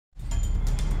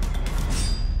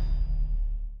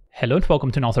Hello and welcome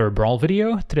to another Brawl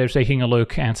video. Today we're taking a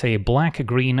look at a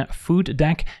black-green food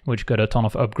deck, which got a ton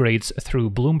of upgrades through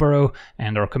Bloomburrow,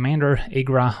 and our commander,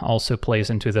 Ygra, also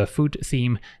plays into the food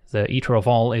theme. The Eater of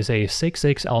All is a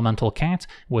 6/6 elemental cat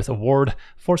with a ward,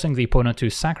 forcing the opponent to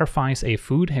sacrifice a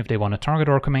food if they want to target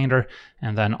our commander,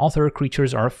 and then other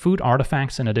creatures are food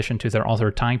artifacts in addition to their other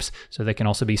types, so they can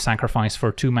also be sacrificed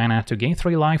for 2 mana to gain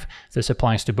 3 life. This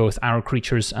applies to both our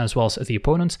creatures as well as the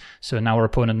opponent's, so now our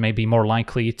opponent may be more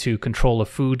likely to control a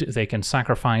food they can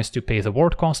sacrifice to pay the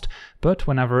ward cost, but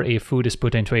whenever a food is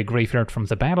put into a graveyard from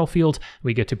the battlefield,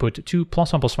 we get to put 2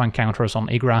 +1/+1 counters on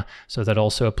Ygra, so that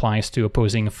also applies to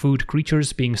opposing food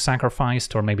creatures being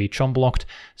sacrificed or maybe chum blocked.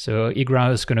 So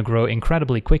Ygra is going to grow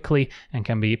incredibly quickly and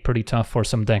can be pretty tough for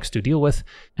some decks to deal with.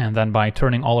 And then by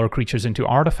turning all our creatures into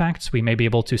artifacts, we may be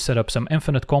able to set up some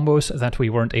infinite combos that we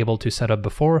weren't able to set up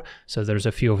before. So there's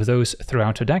a few of those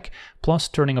throughout the deck. Plus,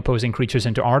 turning opposing creatures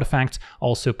into artifacts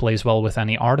also plays well with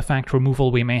any artifact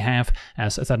removal we may have,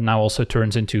 as that now also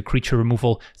turns into creature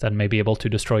removal that may be able to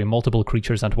destroy multiple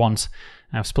creatures at once.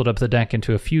 I've split up the deck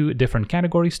into a few different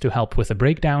categories to help with the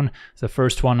breakdown. The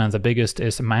first one and the biggest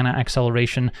is mana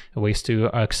acceleration, ways to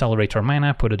accelerate our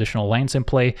mana, put additional lands in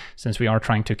play, since we are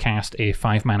trying to cast a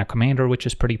 5 mana commander, which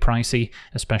is pretty pricey,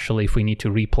 especially if we need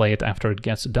to replay it after it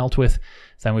gets dealt with.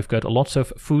 Then we've got lots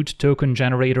of food token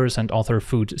generators and other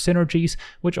food synergies,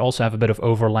 which also have a bit of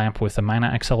overlap with the mana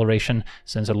acceleration,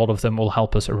 since a lot of them will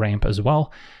help us ramp as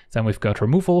well. Then we've got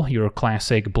removal, your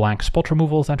classic black spot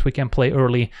removal that we can play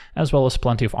early, as well as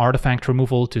plenty of artifact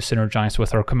removal to synergize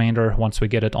with our commander once we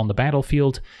get it on the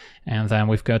battlefield. And then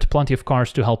we've got plenty of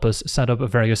cards to help us set up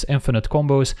various infinite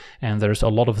combos, and there's a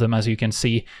lot of them as you can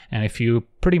see. And if you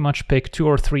pretty much pick 2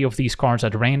 or 3 of these cards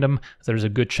at random, there's a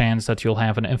good chance that you'll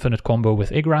have an infinite combo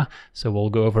with Ygra, so we'll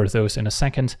go over those in a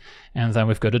second. And then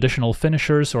we've got additional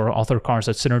finishers or other cards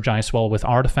that synergize well with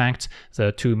artifacts.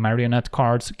 The 2 marionette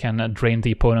cards can drain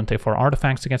the opponent if our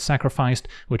artifacts get sacrificed,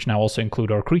 which now also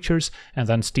include our creatures. And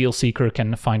then Steel Seeker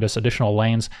can find us additional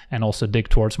lands and also dig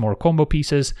towards more combo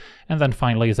pieces. And then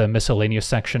finally the miscellaneous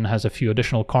section has a few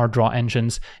additional card draw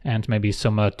engines and maybe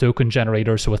some token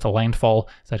generators with a landfall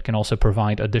that can also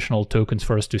provide additional tokens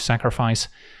for us to sacrifice.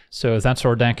 So that's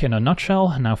our deck in a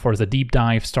nutshell. Now for the deep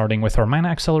dive, starting with our mana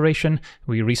acceleration.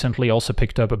 We recently also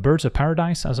picked up Birds of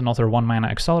Paradise as another 1 mana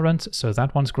accelerant, so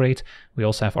that one's great. We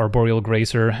also have Arboreal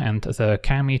Grazer and the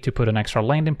Kami to put an extra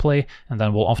land in play, and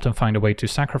then we'll often find a way to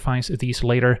sacrifice these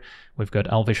later. We've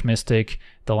got Elvish Mystic,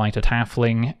 Delighted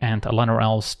Halfling, and Lenor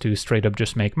Elves to straight up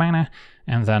just make mana.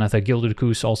 And then the Gilded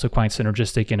Goose, also quite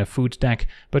synergistic in a food deck,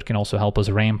 but can also help us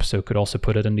ramp, so could also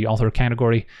put it in the other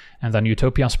category. And then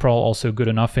Utopia Sprawl, also good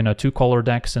enough in a 2-color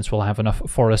deck, since we'll have enough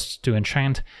forests to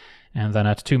enchant. And then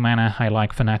at 2 mana, I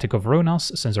like Fanatic of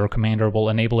Ravenous, since our commander will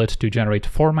enable it to generate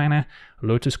 4 mana.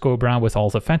 Lotus Cobra with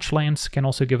all the fetch lands can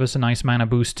also give us a nice mana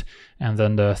boost. And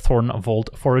then the Thorn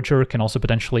Vault Forager can also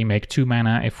potentially make 2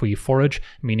 mana if we forage,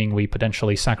 meaning we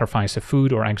potentially sacrifice a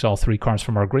food or exile 3 cards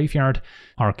from our graveyard.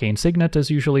 Arcane Signet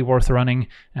is usually worth running,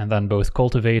 and then both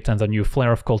Cultivate and the new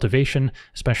Flare of Cultivation,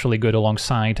 especially good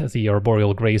alongside the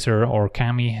Arboreal Grazer or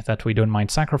Kami that we don't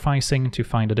mind sacrificing to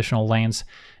find additional lands.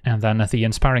 And then the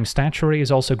Inspiring Statuary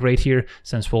is also great here,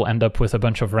 since we'll end up with a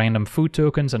bunch of random food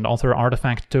tokens and other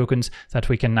artifact tokens that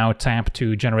we can now tap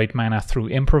to generate mana through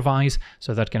Improvise,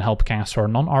 so that can help cast our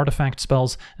non-artifact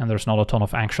spells, and there's not a ton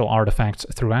of actual artifacts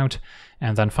throughout.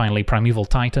 And then finally Primeval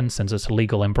Titan, since it's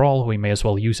legal in Brawl, we may as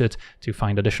well use it to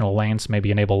find additional lands,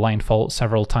 maybe enable Landfall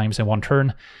several times in one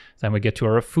turn. Then we get to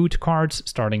our food cards,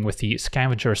 starting with the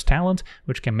Scavenger's Talent,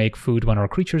 which can make food when our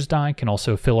creatures die, can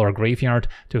also fill our graveyard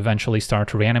to eventually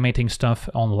start reanimating stuff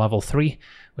on level 3.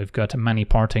 We've got Many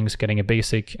Partings getting a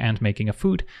basic and making a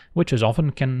food, which is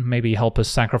often can maybe help us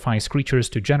sacrifice creatures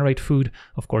to generate food.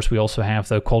 Of course, we also have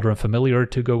the Cauldron Familiar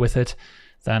to go with it.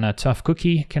 Then a Tough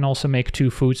Cookie can also make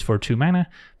 2 foods for 2 mana.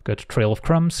 Got Trail of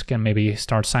Crumbs, can maybe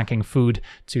start sacking food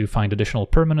to find additional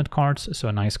permanent cards, so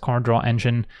a nice card draw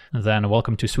engine. Then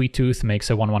Welcome to Sweet Tooth makes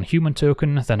a 1/1 human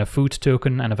token, then a food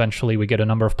token, and eventually we get a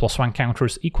number of +1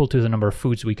 counters equal to the number of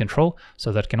foods we control,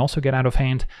 so that can also get out of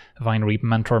hand. Vine Reap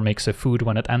Mentor makes a food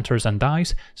when it enters and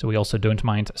dies, so we also don't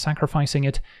mind sacrificing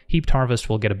it. Heaped Harvest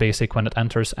will get a basic when it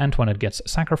enters and when it gets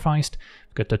sacrificed.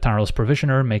 We've got the Tireless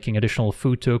Provisioner making additional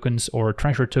food tokens or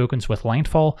treasure tokens with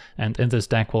Landfall, and in this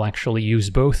deck we'll actually use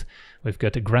both. We've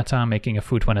got Greta making a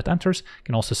food when it enters.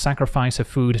 Can also sacrifice a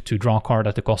food to draw a card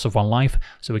at the cost of 1 life.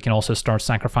 So we can also start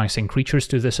sacrificing creatures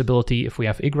to this ability if we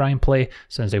have Ygra in play,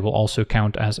 since they will also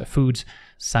count as foods.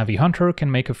 Savvy Hunter can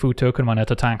make a food token when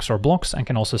it attacks or blocks, and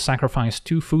can also sacrifice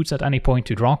 2 foods at any point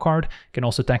to draw a card. Can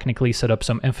also technically set up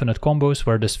some infinite combos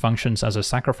where this functions as a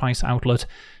sacrifice outlet.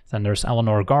 Then there's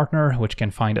Eleanor Gardner, which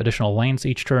can find additional lands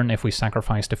each turn if we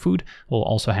sacrifice the food. Will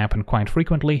also happen quite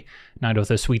frequently. Night of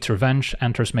the Sweet's Revenge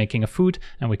enters making a food,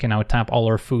 and we can now tap all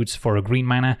our foods for a green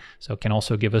mana, so it can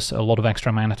also give us a lot of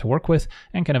extra mana to work with,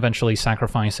 and can eventually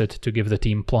sacrifice it to give the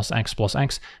team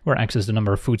 +X, where X is the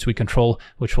number of foods we control,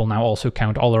 which will now also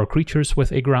count all our creatures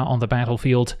with Ygra on the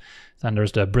battlefield. Then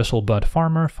there's the Bristlebud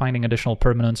Farmer, finding additional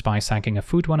permanents by sacking a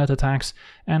food when it attacks,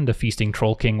 and the Feasting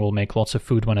Troll King will make lots of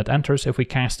food when it enters if we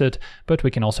cast it, but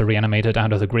we can also reanimate it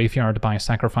out of the graveyard by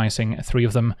sacrificing 3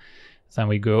 of them. Then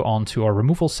we go on to our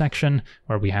removal section,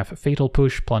 where we have Fatal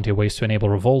Push, plenty of ways to enable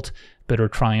Revolt. Bitter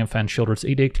Triumph and Children's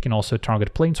Edict can also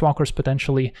target Planeswalkers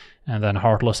potentially, and then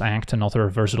Heartless Act, another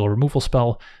versatile removal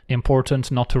spell. Important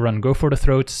not to run Go for the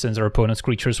Throat, since our opponent's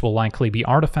creatures will likely be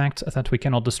artifacts that we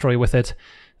cannot destroy with it.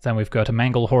 Then we've got a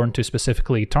Manglehorn to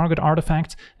specifically target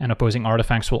artifacts, and opposing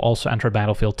artifacts will also enter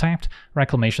battlefield tapped.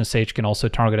 Reclamation Sage can also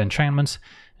target enchantments,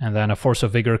 and then a Force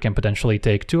of Vigor can potentially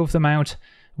take 2 of them out.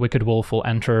 Wicked Wolf will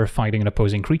enter fighting an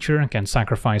opposing creature and can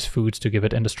sacrifice foods to give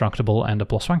it indestructible and a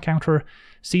 +1 counter.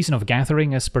 Season of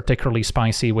Gathering is particularly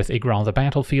spicy with Ygra on the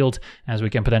battlefield, as we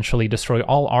can potentially destroy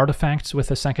all artifacts with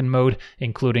the second mode,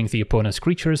 including the opponent's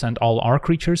creatures and all our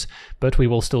creatures, but we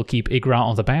will still keep Ygra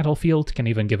on the battlefield, can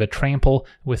even give it Trample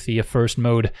with the first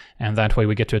mode, and that way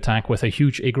we get to attack with a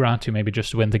huge Ygra to maybe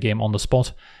just win the game on the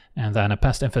spot. And then a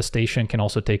Pest Infestation can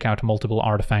also take out multiple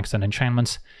artifacts and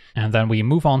enchantments. And then we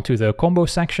move on to the combo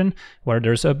section, where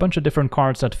there's a bunch of different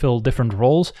cards that fill different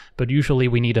roles, but usually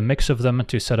we need a mix of them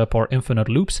to set up our infinite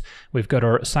loops. We've got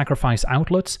our Sacrifice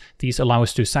Outlets. These allow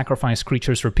us to sacrifice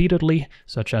creatures repeatedly,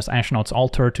 such as Ashnod's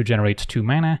Altar to generate 2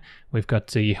 mana. We've got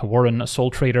the Warren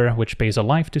Soul Trader, which pays a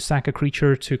life to sack a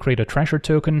creature to create a treasure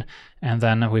token. And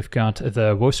then we've got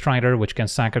the Woe Strider, which can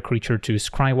sack a creature to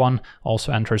scry 1,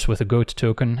 also enters with a goat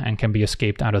token and can be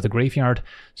escaped out of the graveyard.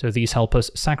 So these help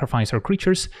us sacrifice our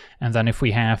creatures. And then if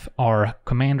we have our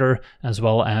commander as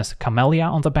well as Camellia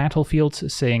on the battlefield,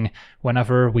 saying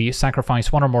whenever we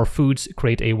sacrifice 1 or more foods,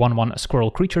 create a 1/1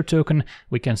 squirrel creature token,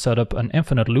 we can set up an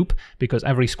infinite loop, because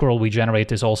every squirrel we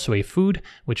generate is also a food,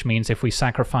 which means if we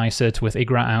sacrifice it with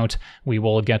Ygra out, we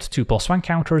will get 2 +1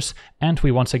 counters, and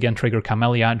we once again trigger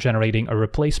Camellia, generating a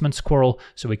replacement squirrel,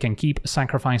 so we can keep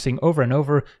sacrificing over and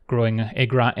over, growing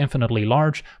Ygra infinitely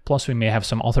large. Plus we may have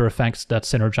some other effects that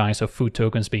synergize of food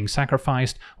tokens being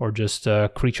sacrificed, or just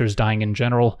creatures dying in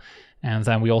general. And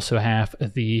then we also have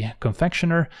the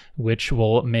Confectioner, which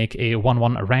will make a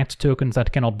 1/1 rat token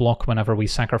that cannot block whenever we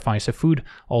sacrifice a food,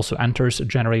 also enters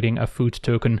generating a food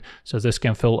token, so this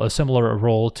can fill a similar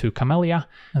role to Camellia.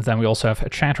 And then we also have a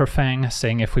Chatterfang,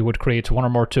 saying if we would create 1 or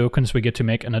more tokens, we get to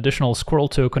make an additional squirrel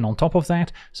token on top of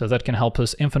that, so that can help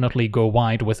us infinitely go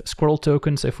wide with squirrel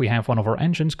tokens if we have one of our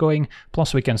engines going,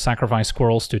 plus we can sacrifice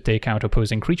squirrels to take out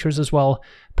opposing creatures as well.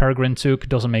 Peregrine Took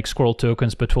doesn't make squirrel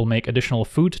tokens, but will make additional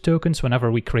food tokens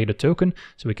whenever we create a token,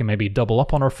 so we can maybe double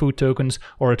up on our food tokens,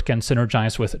 or it can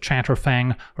synergize with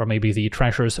Chatterfang, or maybe the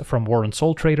treasures from Warren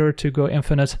Soul Trader to go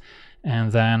infinite.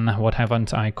 And then, what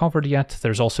haven't I covered yet?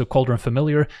 There's also Cauldron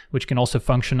Familiar, which can also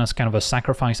function as kind of a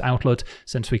sacrifice outlet,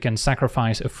 since we can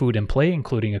sacrifice a food in play,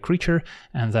 including a creature,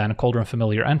 and then Cauldron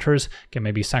Familiar enters, can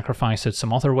maybe sacrifice it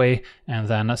some other way, and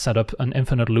then set up an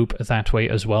infinite loop that way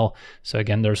as well. So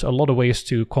again, there's a lot of ways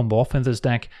to combo off in this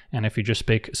deck, and if you just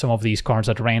pick some of these cards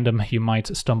at random, you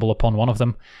might stumble upon one of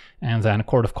them. And then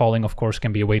Court of Calling, of course,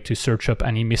 can be a way to search up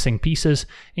any missing pieces,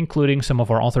 including some of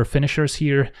our other finishers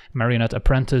here. Marionette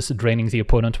Apprentice, draining the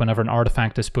opponent whenever an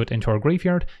artifact is put into our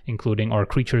graveyard, including our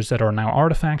creatures that are now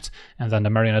artifacts. And then the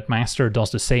Marionette Master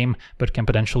does the same, but can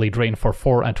potentially drain for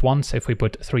 4 at once if we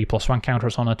put 3 +1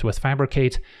 counters on it with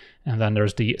Fabricate. And then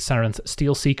there's the Sarenth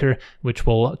Steel Seeker, which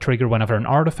will trigger whenever an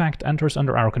artifact enters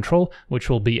under our control, which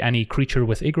will be any creature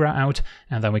with Ygra out,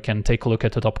 and then we can take a look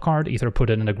at the top card, either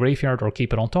put it in the graveyard or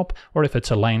keep it on top, or if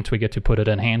it's a land, we get to put it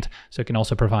in hand, so it can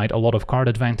also provide a lot of card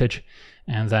advantage.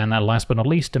 And then last but not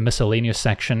least, the miscellaneous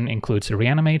section includes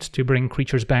Reanimate to bring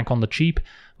creatures back on the cheap.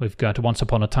 We've got Once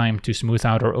Upon a Time to smooth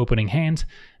out our opening hand,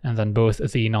 and then both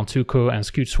the Nantuko and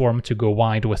Scute Swarm to go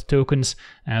wide with tokens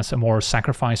as a more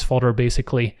sacrifice fodder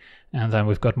basically. And then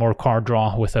we've got more card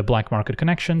draw with the black market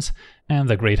connections. And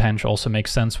the Great Henge also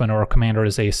makes sense when our commander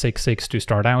is a 6/6 to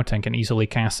start out and can easily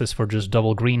cast this for just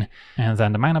double green. And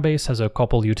then the mana base has a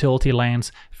couple utility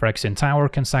lands. Phyrexian Tower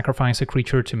can sacrifice a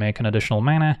creature to make an additional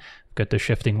mana. We've got the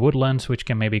Shifting Woodlands, which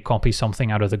can maybe copy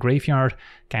something out of the graveyard.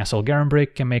 Castle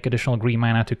Garenbrick can make additional green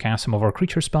mana to cast some of our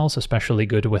creature spells, especially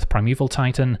good with Primeval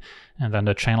Titan. And then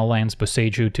the Channel lands,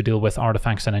 Boseiju to deal with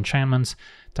artifacts and enchantments.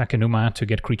 Takenuma to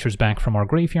get creatures back from our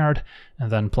graveyard.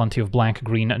 And then plenty of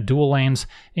black-green dual lands,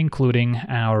 including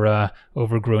our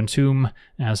Overgrown Tomb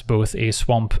as both a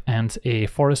swamp and a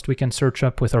forest we can search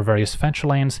up with our various fetch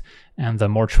lands. And the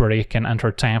Mortuary can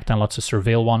enter tapped and lets us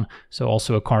surveil one, so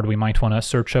also a card we might want to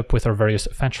search up with our various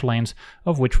fetch lands,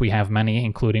 of which we have many,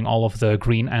 including all of the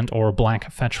green and or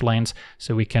black fetch lands,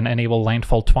 so we can enable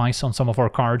landfall twice on some of our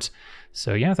cards.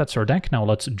 So yeah, that's our deck. Now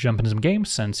let's jump into some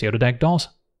games and see how the deck does.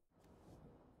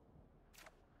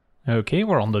 Okay,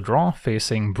 we're on the draw,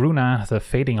 facing Bruna, the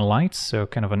Fading Light, so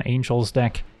kind of an Angels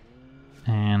deck.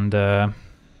 And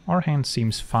our hand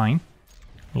seems fine.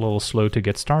 A little slow to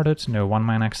get started, no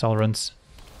 1-mana accelerants.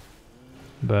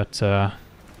 But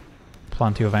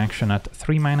plenty of action at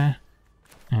 3 mana.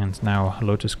 And now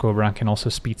Lotus Cobra can also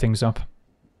speed things up.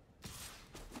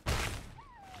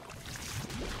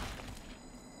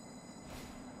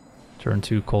 Turn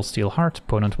 2 Cold Steel Heart.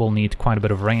 Opponent will need quite a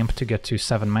bit of ramp to get to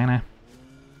 7 mana.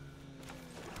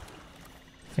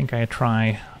 I think I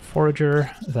try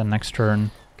Forager, then next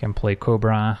turn can play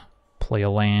Cobra, play a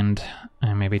land,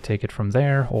 and maybe take it from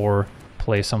there, or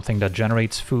play something that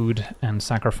generates food and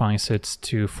sacrifice it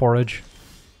to forage.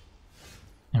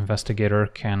 Investigator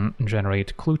can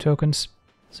generate clue tokens.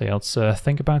 So yeah, let's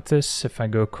think about this. If I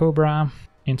go Cobra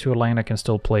into a land, I can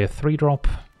still play a 3-drop,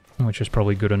 which is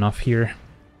probably good enough here.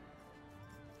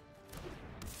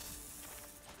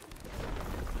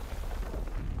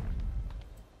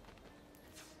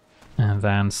 And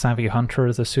then Savvy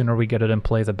Hunter, the sooner we get it in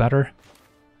play the better,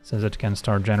 since it can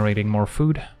start generating more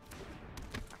food.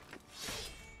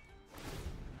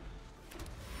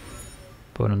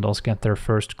 Opponent does get their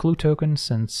first clue token,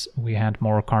 since we had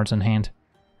more cards in hand.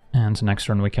 And next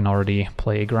turn we can already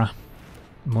play Ygra.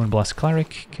 Moonblast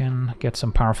Cleric can get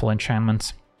some powerful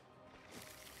enchantments.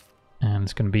 And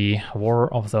it's going to be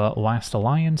War of the Last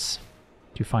Alliance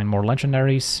to find more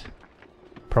legendaries.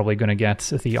 Probably going to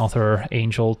get the other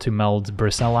Angel to meld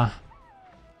Brisella.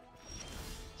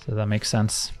 So that makes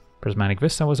sense. Prismatic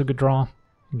Vista was a good draw.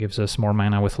 It gives us more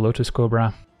mana with Lotus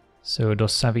Cobra. So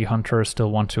does Savvy Hunter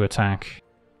still want to attack?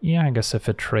 Yeah, I guess if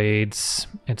it trades,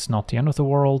 it's not the end of the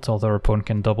world, although our opponent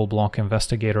can double block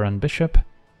Investigator and Bishop.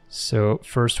 So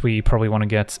first we probably want to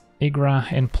get Ygra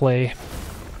in play.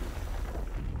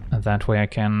 And that way I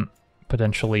can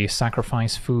potentially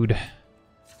sacrifice food.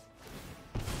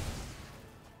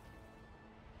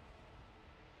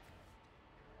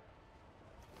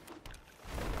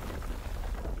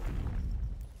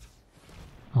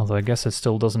 Although I guess it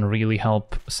still doesn't really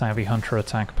help Savvy Hunter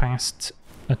attack past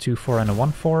a 2/4 and a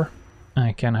 1/4.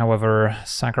 I can, however,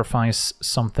 sacrifice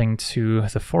something to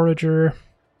the Forager.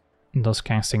 Does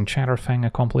casting Chatterfang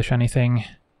accomplish anything?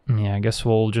 Yeah, I guess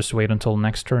we'll just wait until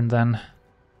next turn then.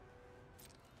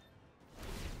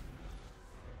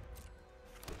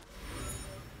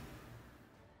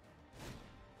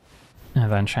 And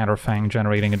then Chatterfang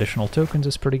generating additional tokens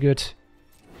is pretty good.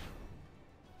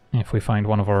 If we find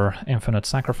one of our infinite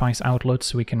sacrifice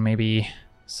outlets, we can maybe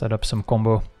set up some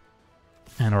combo.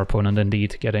 And our opponent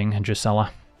indeed getting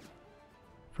Gisela.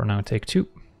 For now, take 2.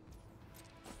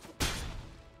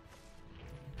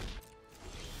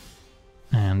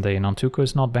 And a Nantuko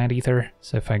is not bad either.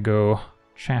 So if I go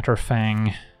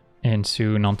Chatterfang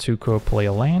into Nantuko, play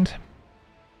a land.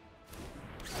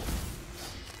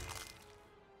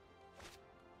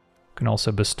 Can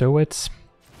also bestow it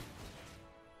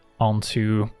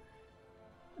onto,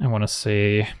 I want to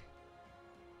say,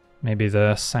 maybe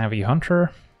the Savvy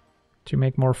Hunter to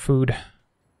make more food.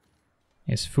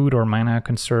 Is food or mana a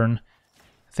concern?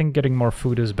 I think getting more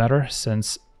food is better,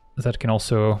 since that can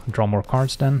also draw more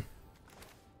cards then.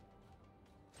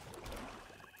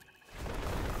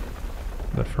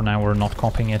 But for now we're not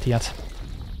copying it yet.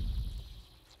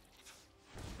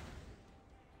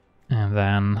 And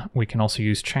then we can also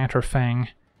use Chatterfang,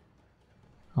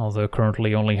 although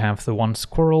currently only have the 1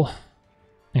 squirrel.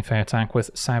 If I attack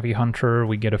with Savvy Hunter,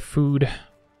 we get a food.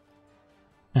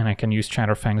 And I can use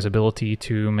Chatterfang's ability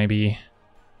to maybe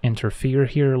interfere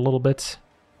here a little bit.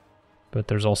 But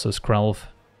there's also Skrelv,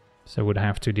 so I would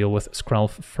have to deal with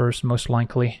Skrelv first, most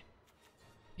likely.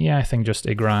 Yeah, I think just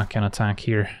Ygra can attack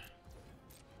here.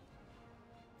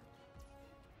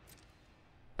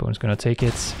 Opponent's gonna take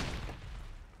it.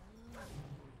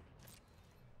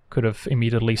 Could have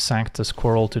immediately sacked the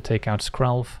squirrel to take out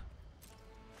Skrelv.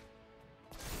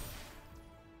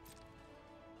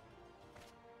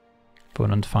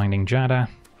 Opponent finding Jada.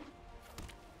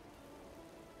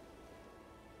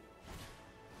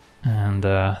 And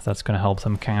that's going to help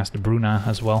them cast Bruna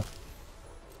as well.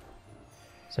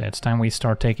 So it's time we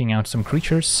start taking out some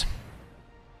creatures.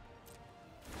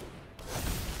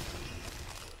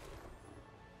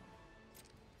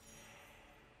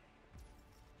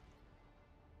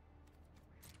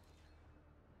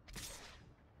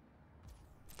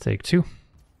 Take 2.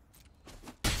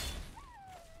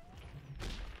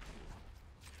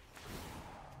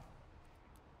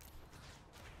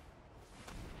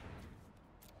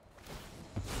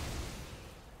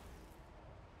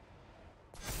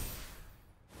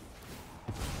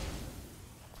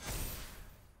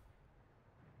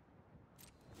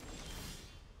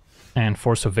 And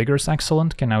Force of Vigor is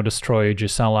excellent, can now destroy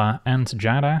Gisela and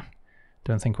Jada.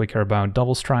 Don't think we care about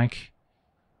Double Strike.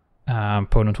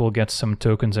 Opponent will get some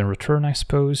tokens in return, I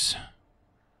suppose.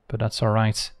 But that's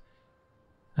alright.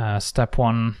 Step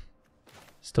 1,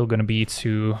 still gonna be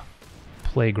to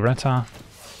play Greta.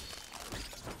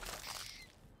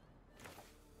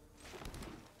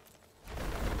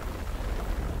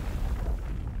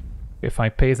 If I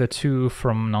pay the 2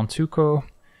 from Nantuko,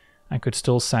 I could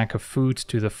still sack a food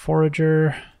to the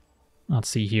Forager. Let's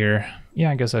see here.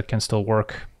 Yeah, I guess that can still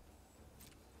work.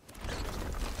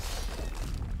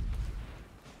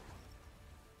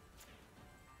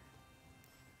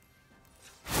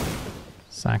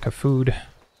 Sack a food.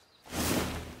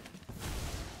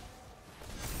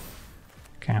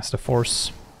 Cast a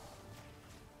force.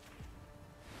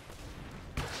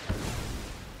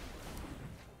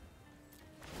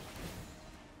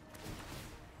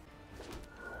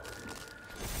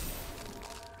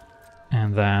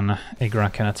 And then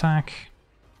Ygra can attack.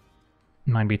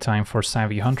 Might be time for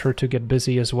Savvy Hunter to get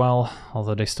busy as well,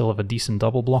 although they still have a decent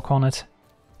double block on it.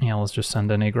 Yeah, let's just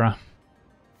send in Ygra.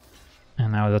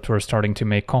 And now that we're starting to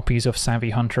make copies of Savvy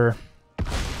Hunter,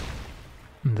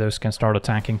 those can start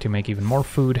attacking to make even more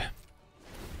food.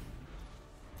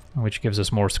 Which gives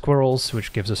us more squirrels,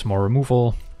 which gives us more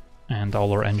removal, and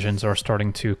all our engines are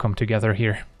starting to come together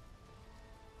here.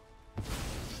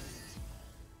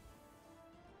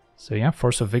 So yeah,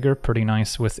 Force of Vigor, pretty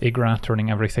nice with Ygra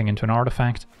turning everything into an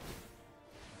artifact.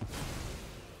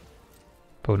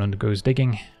 Opponent goes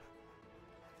digging.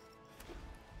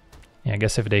 Yeah, I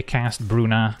guess if they cast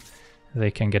Bruna,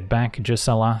 they can get back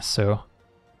Gisela, so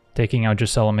taking out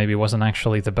Gisela maybe wasn't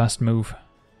actually the best move.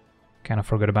 Kind of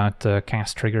forgot about the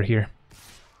cast trigger here.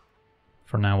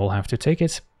 For now we'll have to take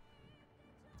it.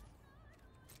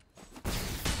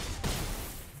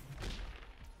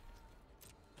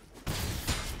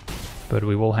 But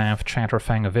we will have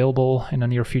Chatterfang available in the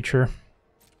near future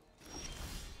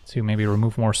to maybe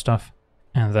remove more stuff.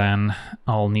 And then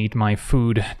I'll need my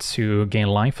food to gain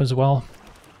life as well.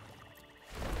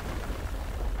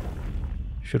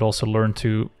 Should also learn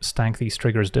to stack these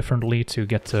triggers differently to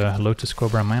get the Lotus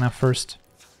Cobra mana first.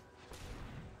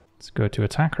 Let's go to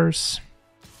attackers.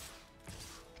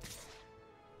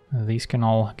 These can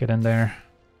all get in there.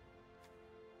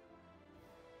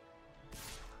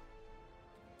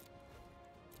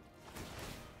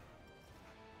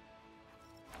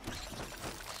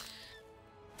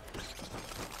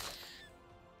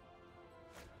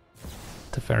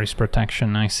 Teferi's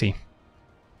protection, I see.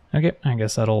 Okay, I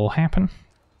guess that'll happen.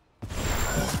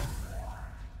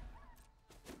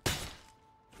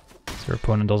 So your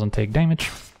opponent doesn't take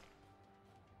damage.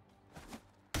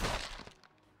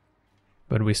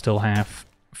 But we still have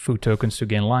food tokens to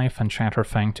gain life and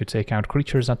Chatterfang to take out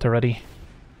creatures at the ready.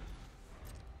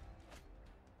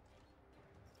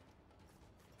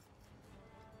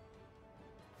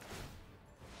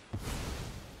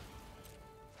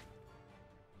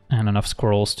 And enough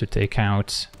squirrels to take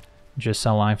out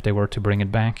Gisela if they were to bring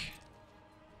it back.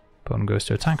 Opponent goes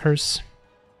to attackers.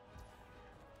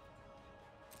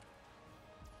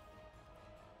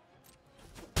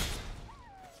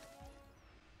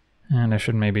 And I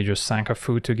should maybe just sack a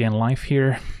food to gain life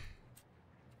here.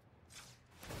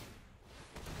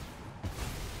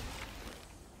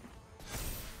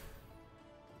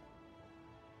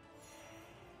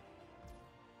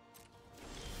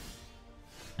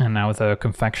 And now the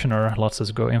Confectioner lets us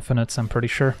go infinites, I'm pretty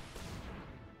sure.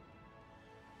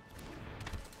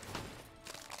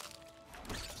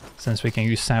 Since we can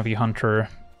use Savvy Hunter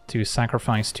to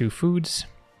sacrifice 2 foods,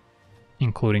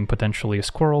 including potentially a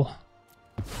squirrel.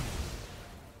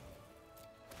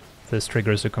 This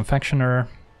triggers the Confectioner,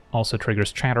 also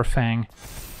triggers Chatterfang.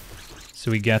 So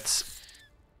we get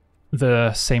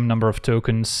the same number of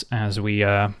tokens as we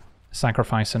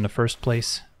sacrifice in the first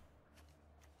place.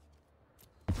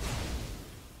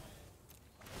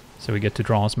 So we get to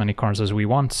draw as many cards as we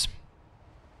want.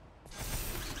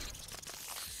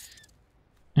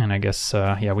 And I guess,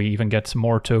 yeah, we even get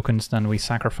more tokens than we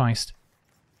sacrificed.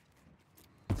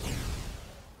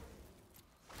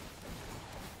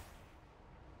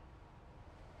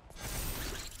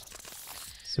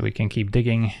 So we can keep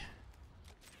digging.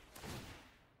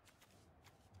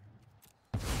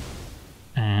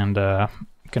 And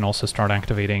can also start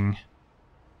activating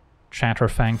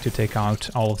Chatterfang to take out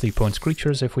all of the opponent's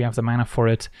creatures if we have the mana for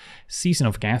it. Season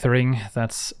of Gathering,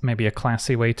 that's maybe a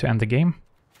classy way to end the game.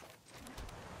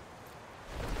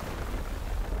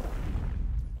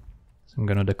 So I'm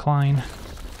gonna decline.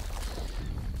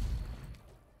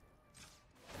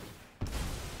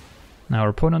 Now our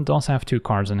opponent does have 2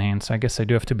 cards in hand, so I guess I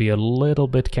do have to be a little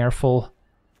bit careful,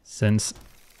 since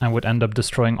I would end up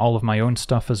destroying all of my own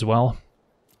stuff as well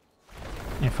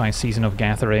if I Season of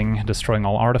Gathering, destroying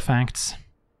all artifacts.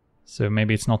 So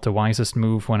maybe it's not the wisest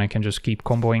move when I can just keep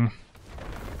comboing.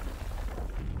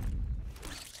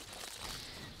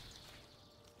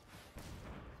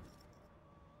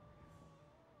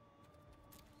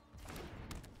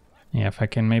 Yeah, if I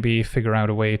can maybe figure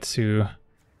out a way to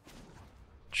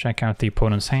check out the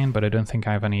opponent's hand, but I don't think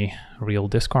I have any real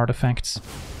discard effects.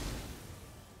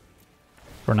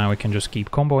 For now we can just keep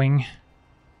comboing.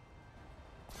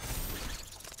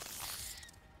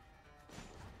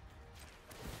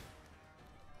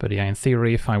 But yeah, in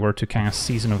theory, if I were to cast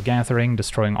Season of Gathering,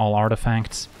 destroying all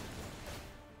artifacts,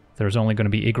 there's only going to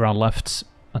be Ygra left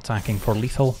attacking for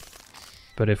lethal.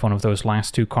 But if one of those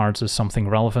last 2 cards is something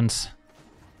relevant,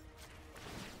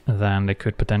 then they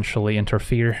could potentially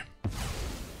interfere.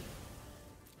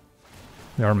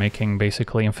 We are making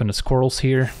basically infinite squirrels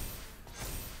here.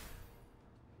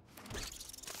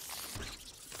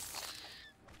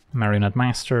 Marionette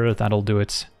Master, that'll do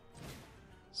it.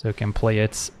 So I can play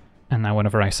it, and now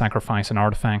whenever I sacrifice an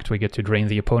artifact we get to drain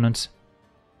the opponent.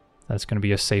 That's going to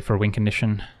be a safer win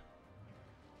condition.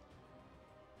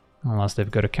 Unless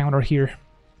they've got a counter here.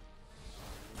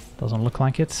 Doesn't look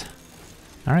like it.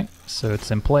 Alright, so it's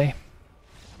in play.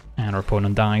 And our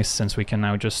opponent dies, since we can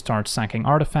now just start sacking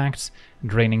artifacts,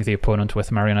 draining the opponent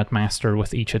with Marionette Master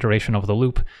with each iteration of the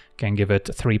loop. Can give it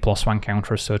 3+1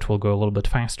 counters, so it will go a little bit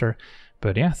faster.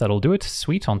 But yeah, that'll do it.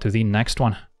 Sweet, on to the next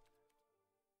one.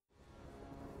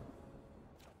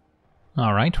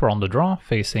 Alright, we're on the draw,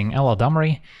 facing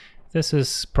Eladamri. This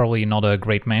is probably not a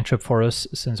great matchup for us,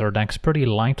 since our deck's pretty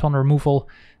light on removal,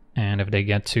 and if they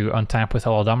get to untap with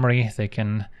Eladamri, they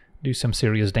can do some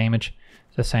serious damage.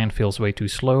 This hand feels way too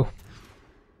slow.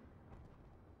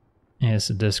 Is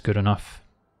this good enough?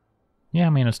 Yeah, I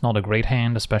mean, it's not a great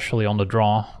hand, especially on the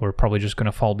draw. We're probably just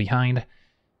gonna fall behind.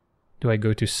 Do I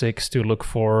go to 6 to look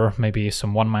for maybe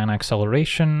some 1-mana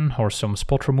acceleration or some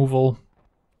spot removal?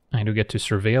 I do get to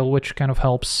Surveil, which kind of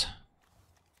helps.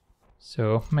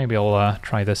 So maybe I'll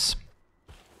try this.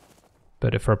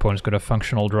 But if our opponent's got a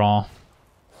functional draw,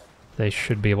 they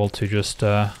should be able to just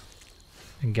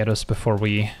get us before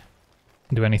we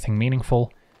do anything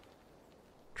meaningful.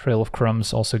 Trail of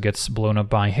Crumbs also gets blown up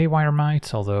by Haywire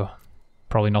Might, although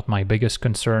probably not my biggest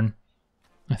concern.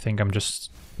 I think I'm just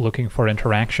looking for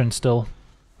interaction still.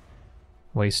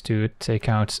 Ways to take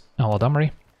out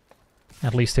Eladamri.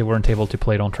 At least they weren't able to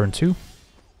play it on turn 2.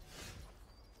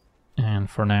 And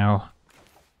for now,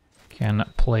 can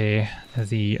play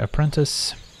the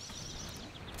Apprentice.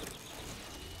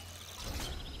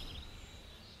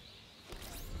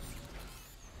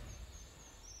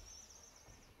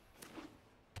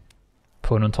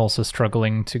 Opponent also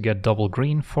struggling to get double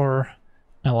green for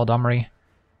Eladamri,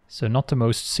 so not the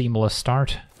most seamless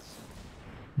start.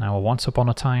 Now Once Upon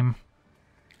a Time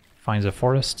finds a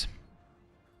forest.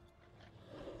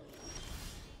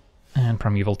 And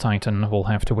Primeval Titan will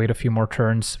have to wait a few more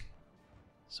turns,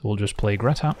 so we'll just play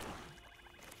Greta.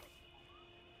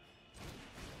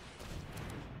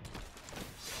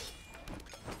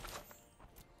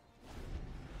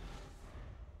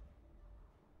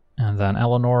 And then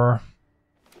Eleanor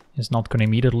is not going to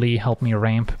immediately help me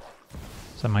ramp,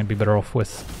 so I might be better off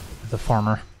with the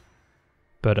farmer.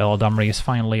 But Eladamri is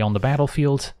finally on the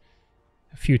battlefield.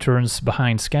 A few turns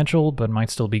behind schedule, but might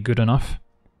still be good enough.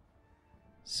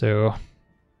 So,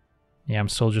 yeah, I'm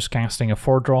still just casting a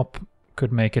 4-drop.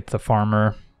 Could make it the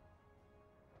farmer.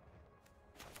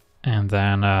 And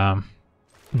then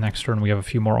next turn we have a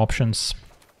few more options,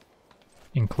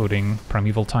 including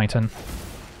Primeval Titan.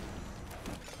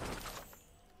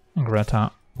 And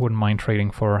Greta wouldn't mind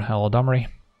trading for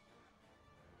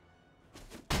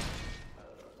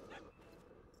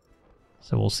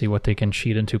So we'll see what they can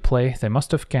cheat into play. They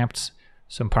must have kept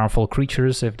some powerful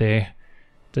creatures if they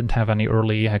didn't have any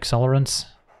early accelerants.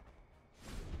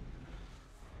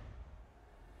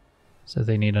 So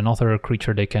they need another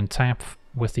creature they can tap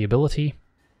with the ability.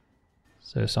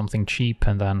 So something cheap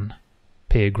and then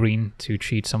pay a green to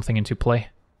cheat something into play.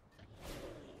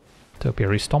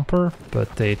 Topiary Stomper,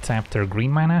 but they tapped their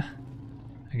green mana.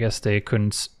 I guess they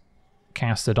couldn't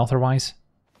cast it otherwise.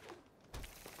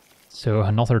 So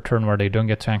another turn where they don't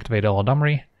get to activate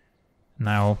Eladamri.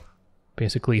 Now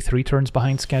basically 3 turns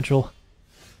behind schedule.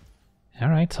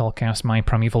 Alright, I'll cast my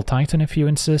Primeval Titan if you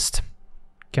insist.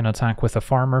 Can attack with a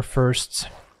farmer first.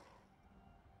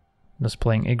 Does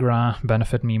playing Ygra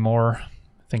benefit me more?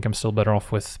 I think I'm still better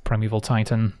off with Primeval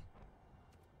Titan.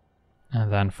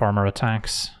 And then farmer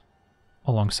attacks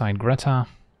alongside Greta.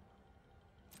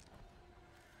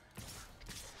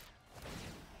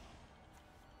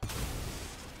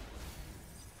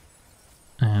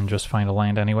 And just find a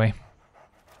land anyway.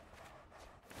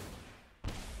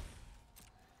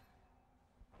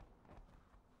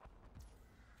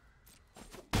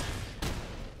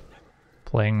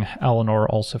 Playing Eleanor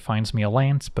also finds me a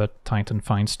land, but Titan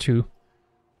finds 2.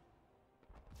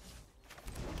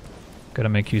 Gotta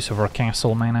make use of our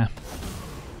castle mana.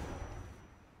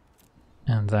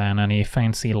 And then any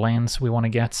fancy lands we want to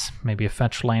get. Maybe a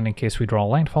fetch land in case we draw a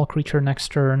landfall creature next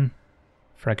turn.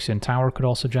 Phyrexian Tower could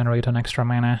also generate an extra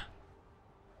mana.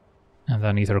 And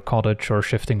then either Cottage or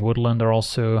Shifting Woodland are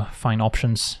also fine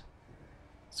options.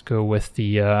 Let's go with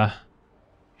the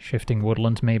Shifting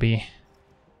Woodland maybe.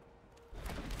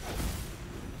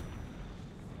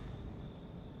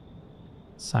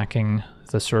 Sacking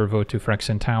the servo to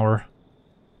Phyrexian Tower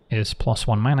is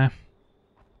 +1 mana.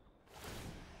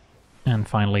 And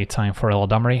finally time for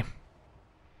Eladamri.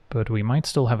 But we might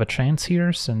still have a chance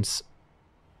here since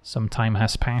some time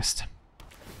has passed.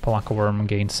 Pelakka Worm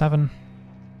gains 7.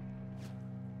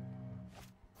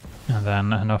 And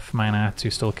then enough mana to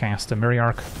still cast a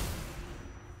Myriarch.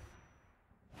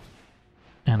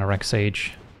 And a Rex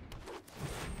Sage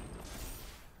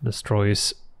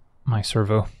destroys my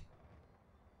servo.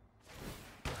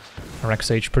 A Rex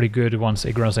Sage pretty good once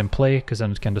Ygra's in play, because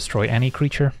then it can destroy any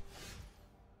creature.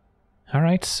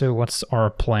 Alright, so what's our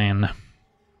plan?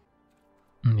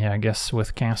 Yeah, I guess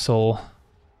with Castle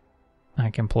I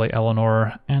can play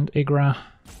Eleanor and Ygra.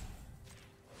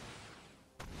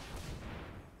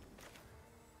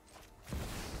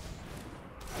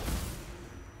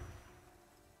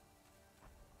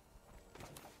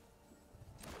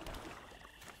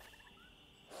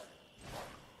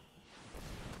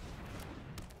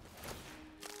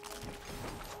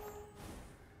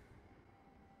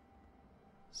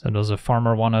 So does a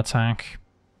farmer want to attack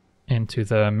into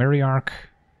the Myriarch?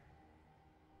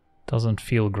 Doesn't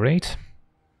feel great,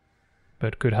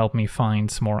 but could help me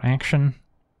find more action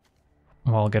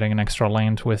while getting an extra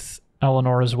land with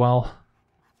Eleanor as well.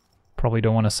 Probably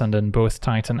don't want to send in both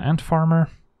Titan and farmer.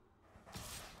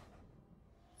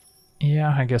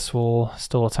 Yeah, I guess we'll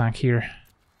still attack here.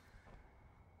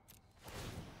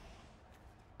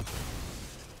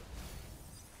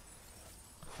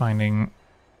 Finding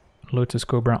Lotus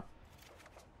Cobra.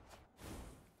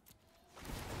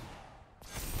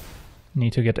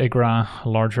 Need to get Ygra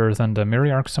larger than the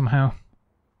Myriarch somehow,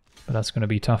 but that's going to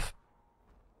be tough.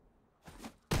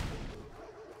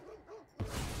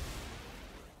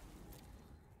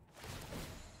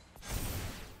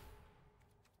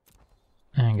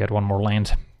 And get one more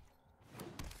land.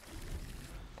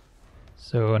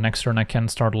 So next turn I can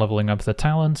start leveling up the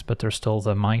talents, but there's still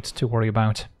the might to worry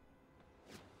about.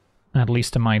 At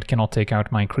least the might cannot take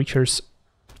out my creatures.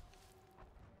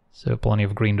 So plenty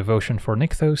of green devotion for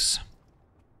Nykthos.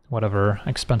 Whatever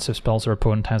expensive spells our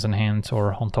opponent has in hand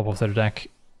or on top of their deck,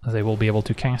 they will be able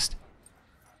to cast.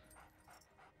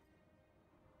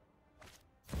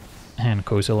 And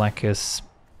Kozilek is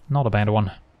not a bad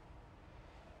one.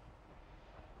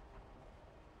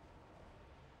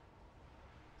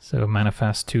 So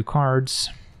manifest 2 cards,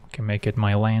 can make it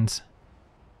my lands,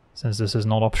 since this is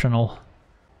not optional.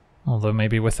 Although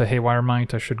maybe with the Haywire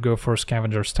Might I should go for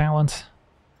Scavenger's Talent.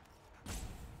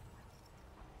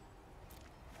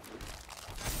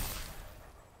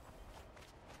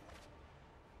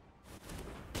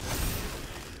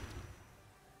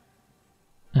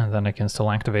 And then I can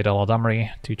still activate Eladamri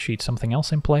to cheat something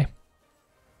else in play.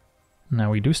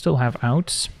 Now we do still have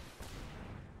outs.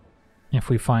 If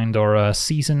we find our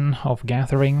Season of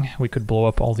Gathering, we could blow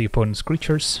up all the opponent's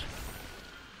creatures.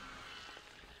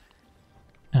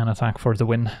 And attack for the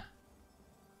win.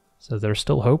 So there's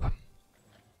still hope.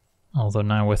 Although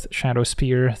now with Shadow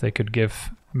Spear they could give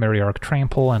Myriarch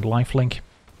Trample and Lifelink.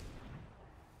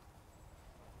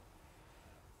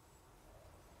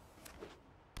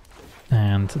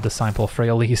 And Disciple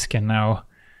Frailties can now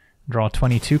draw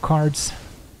 22 cards.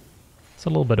 It's a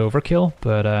little bit overkill,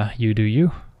 but you do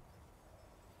you.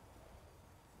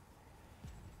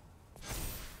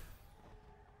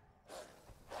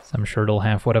 So I'm sure they'll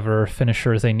have whatever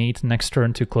finisher they need next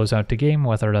turn to close out the game,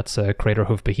 whether that's a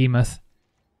Craterhoof Behemoth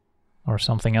or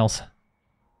something else.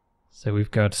 So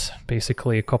we've got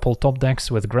basically a couple top decks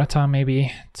with Greta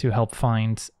maybe to help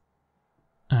find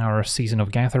our Season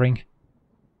of Gathering.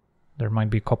 There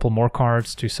might be a couple more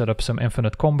cards to set up some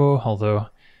infinite combo, although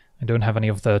I don't have any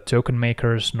of the token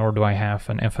makers, nor do I have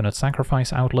an infinite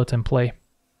sacrifice outlet in play.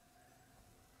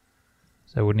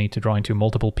 So I would need to draw into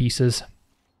multiple pieces.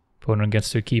 Opponent gets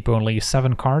to keep only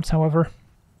 7 cards, however.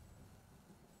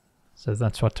 So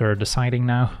that's what they're deciding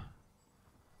now.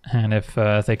 And if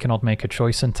they cannot make a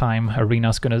choice in time,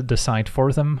 Arena's gonna decide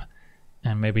for them,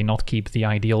 and maybe not keep the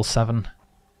ideal 7.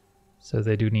 So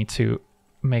they do need to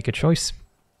make a choice.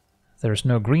 There's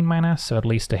no green mana, so at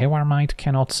least the Haywire Might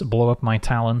cannot blow up my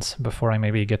talent before I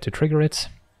maybe get to trigger it.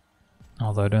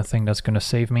 Although I don't think that's gonna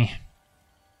save me.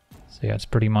 So yeah, it's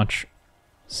pretty much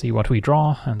see what we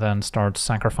draw, and then start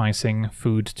sacrificing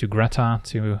food to Greta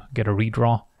to get a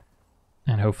redraw.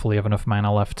 And hopefully have enough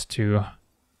mana left to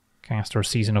cast our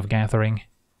Season of Gathering,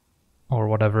 or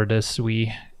whatever it is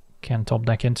we can top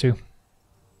deck into.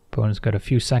 Opponent's got a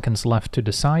few seconds left to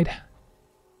decide.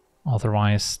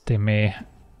 Otherwise, they may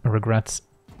regret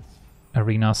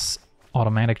Arena's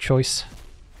automatic choice.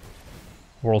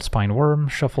 Worldspine Worm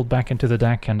shuffled back into the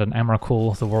deck, and an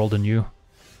Emrakul, the World Anew.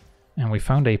 And we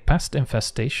found a Pest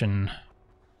Infestation.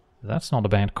 That's not a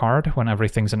bad card when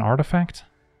everything's an artifact.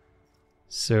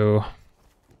 So,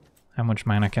 how much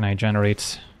mana can I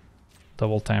generate?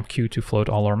 Double tap Q to float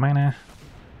all our mana.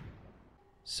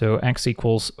 So X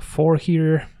equals 4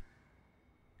 here.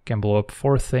 Can blow up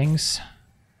 4 things,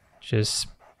 which is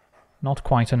not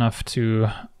quite enough to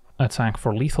attack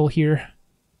for lethal here.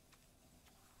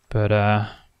 But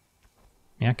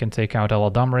yeah, can take out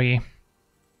Eladamri.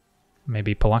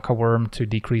 Maybe Pelakka Worm to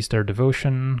decrease their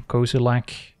devotion,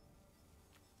 Kozilek.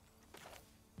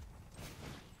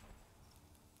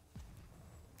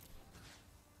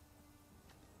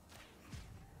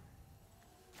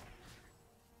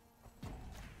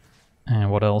 And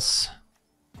what else?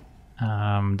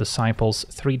 Disciples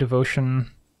 3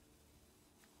 devotion.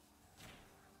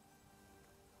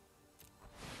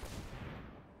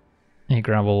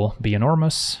 Ygra will be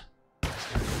enormous.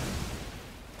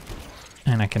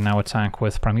 And I can now attack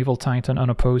with Primeval Titan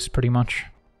unopposed, pretty much.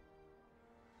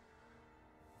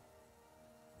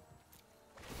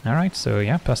 Alright, so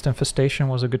yeah, Pest Infestation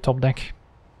was a good top deck.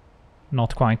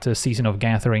 Not quite a Season of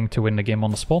Gathering to win the game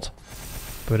on the spot,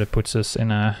 but it puts us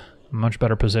in a much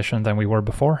better position than we were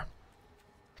before.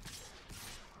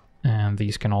 And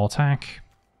these can all attack.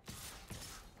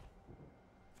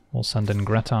 We'll send in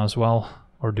Greta as well,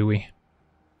 or do we?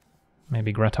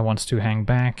 Maybe Greta wants to hang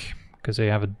back, because they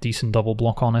have a decent double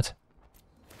block on it.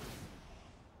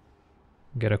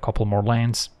 Get a couple more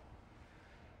lands.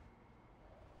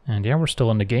 And yeah, we're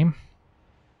still in the game.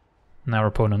 Now our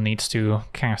opponent needs to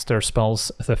cast their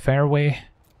spells the fair way.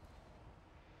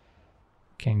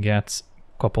 Can get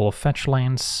a couple of fetch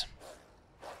lands.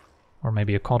 Or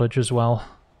maybe a cottage as well.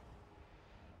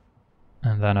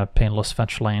 And then a painless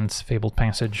fetch land, Fabled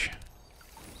Passage.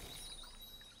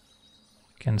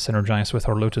 Can synergize with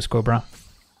our Lotus Cobra.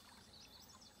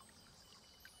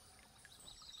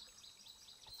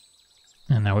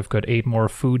 And now we've got 8 more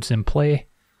foods in play,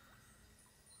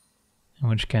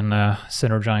 which can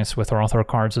synergize with our other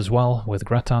cards as well, with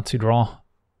Greta to draw.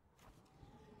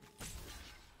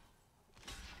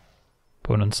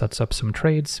 Opponent sets up some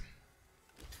trades.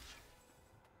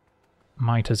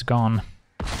 Might is gone,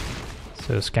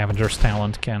 so Scavenger's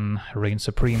Talent can reign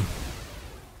supreme.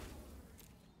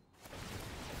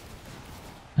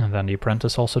 And then the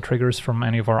Apprentice also triggers from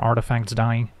any of our artifacts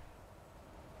dying.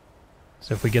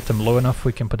 So if we get them low enough,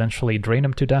 we can potentially drain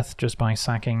them to death just by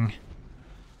sacking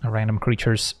random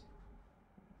creatures.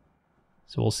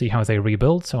 So we'll see how they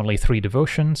rebuild. It's only 3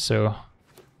 devotion, so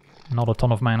not a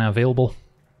ton of mana available.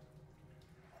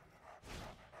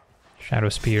 Shadow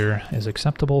Spear is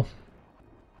acceptable.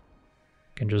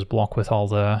 Can just block with all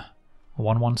the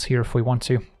 1/1s here if we want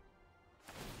to.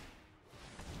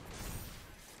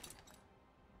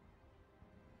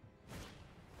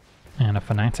 And a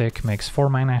Fanatic makes 4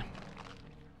 mana.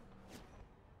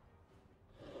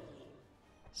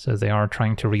 So they are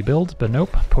trying to rebuild, but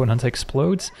nope, opponent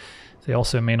explodes. They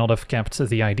also may not have kept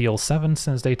the ideal 7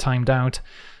 since they timed out.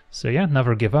 So yeah,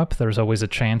 never give up, there's always a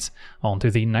chance. On to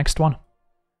the next one.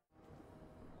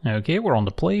 Okay, we're on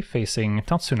the play, facing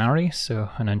Tatsunari, so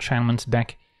an enchantment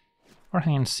deck. our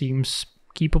hand seems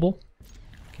keepable.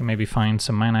 Can maybe find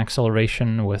some mana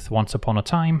acceleration with Once Upon a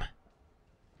Time.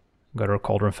 Got our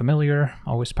Cauldron Familiar,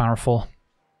 always powerful.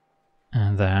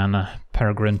 And then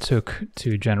Peregrine Took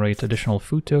to generate additional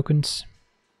food tokens.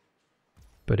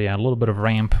 But yeah, a little bit of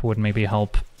ramp would maybe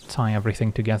help tie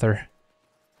everything together.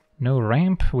 No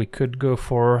ramp, we could go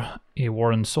for a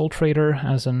Warren Soul Trader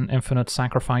as an infinite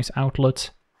sacrifice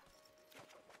outlet.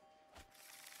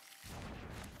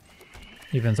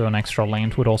 Even though an extra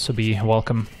land would also be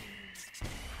welcome.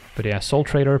 But yeah, Soul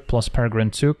Trader plus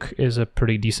Peregrine Took is a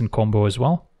pretty decent combo as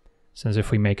well. Since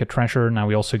if we make a treasure, now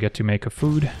we also get to make a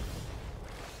food.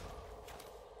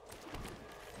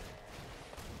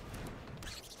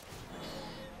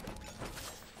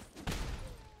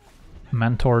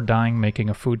 Mentor dying, making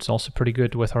a food is also pretty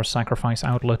good with our sacrifice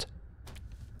outlet.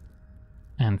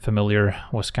 And Familiar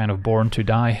was kind of born to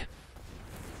die.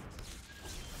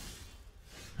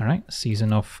 Alright,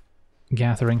 Season of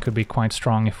Gathering could be quite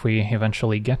strong if we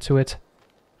eventually get to it.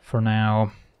 For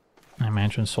now, I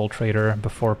imagine Soul Trader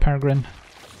before Peregrine.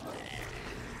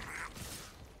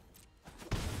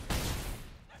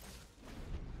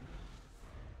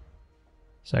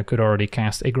 So I could already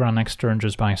cast Ygra next turn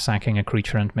just by sacking a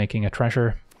creature and making a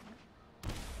treasure,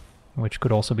 which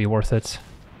could also be worth it.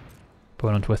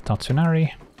 Opponent with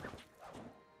Tatsunari.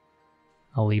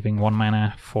 Leaving 1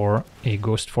 mana for a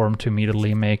ghost form to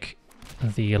immediately make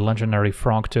the legendary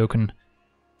frog token.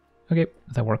 Okay,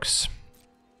 that works.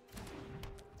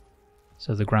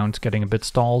 So the ground's getting a bit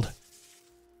stalled.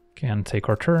 Can take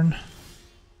our turn.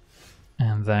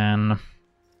 And then...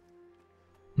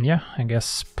 yeah, I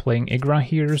guess playing Ygra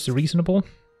here is reasonable.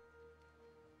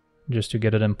 Just to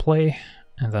get it in play.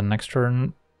 And then next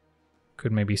turn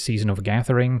could maybe Season of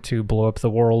Gathering to blow up the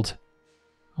world.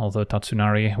 Although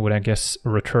Tatsunari would, I guess,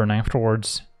 return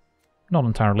afterwards. Not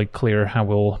entirely clear how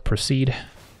we'll proceed.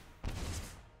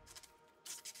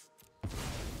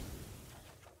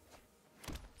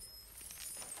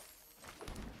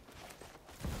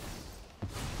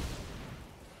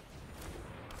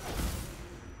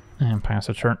 And pass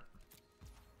a turn.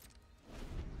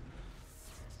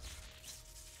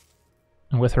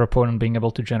 And with her opponent being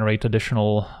able to generate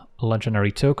additional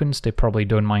legendary tokens, they probably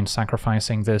don't mind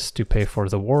sacrificing this to pay for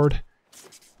the ward,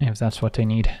 if that's what they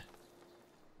need.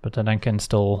 But then I can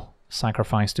still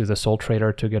sacrifice to the Soul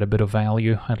Trader to get a bit of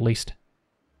value, at least.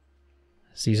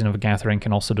 Season of Gathering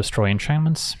can also destroy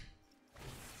enchantments.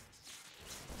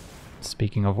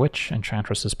 Speaking of which,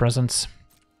 Enchantress's Presence.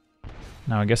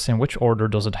 Now I guess in which order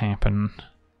does it happen?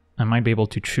 I might be able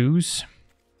to choose.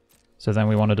 So then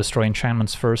we want to destroy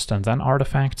enchantments first and then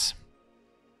artifacts.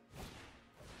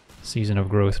 Season of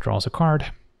Growth draws a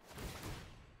card.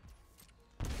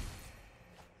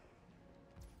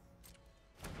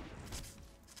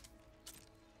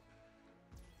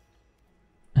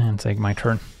 And take my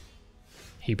turn.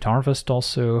 Heaped Harvest,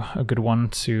 also a good one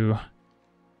to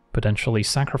potentially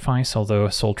sacrifice, although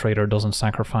Soul Trader doesn't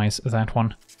sacrifice that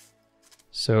one.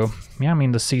 So, yeah, I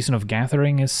mean, the Season of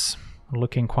Gathering is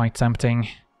looking quite tempting.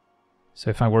 So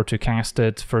if I were to cast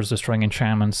it, first destroying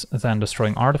enchantments, then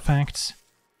destroying artifacts,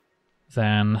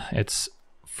 then it's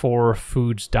 4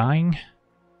 foods dying,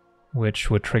 which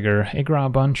would trigger Ygra a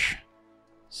bunch.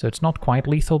 So it's not quite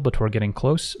lethal, but we're getting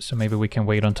close, so maybe we can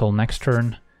wait until next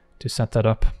turn to set that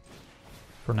up.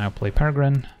 For now, play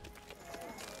Peregrine.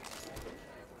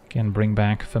 Can bring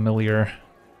back Familiar,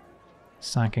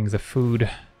 sacking the food.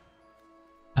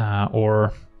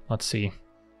 Or, let's see,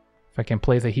 if I can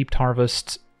play the Heaped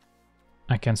Harvest,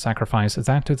 I can sacrifice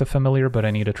that to the Familiar, but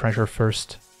I need a treasure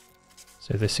first.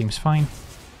 So this seems fine.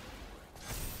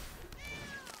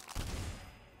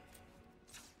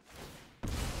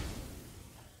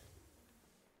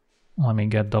 Let me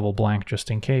get double black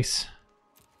just in case.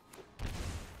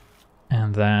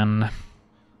 And then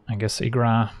I guess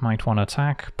Ygra might want to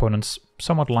attack. Opponent's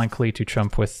somewhat likely to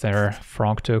jump with their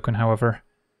frog token, however.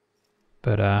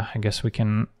 But I guess we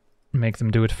can make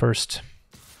them do it first.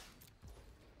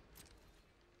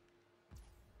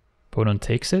 Opponent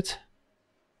takes it.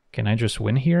 Can I just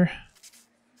win here?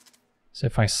 So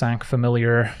if I sack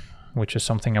Familiar, which is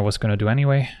something I was going to do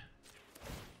anyway.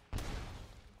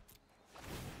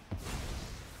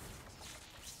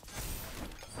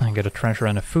 I get a treasure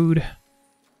and a food.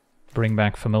 Bring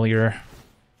back Familiar.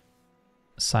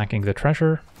 Sacking the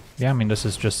treasure. Yeah, I mean, this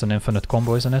is just an infinite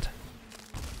combo, isn't it?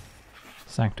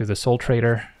 Sack to the Soul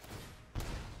Trader.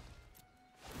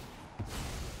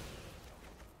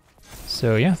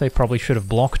 So yeah, they probably should have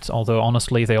blocked, although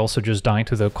honestly they also just died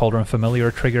to the Cauldron Familiar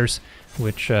triggers,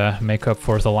 which make up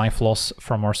for the life loss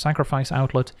from our sacrifice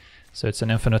outlet. So it's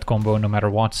an infinite combo no matter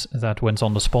what, that wins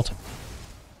on the spot.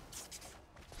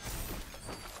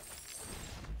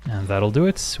 And that'll do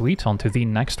it. Sweet, on to the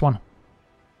next one.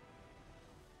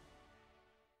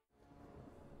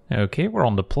 Okay, we're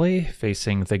on the play,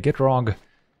 facing the Gitrog.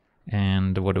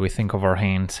 And what do we think of our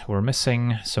hand? We're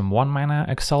missing some 1 mana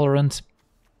accelerant.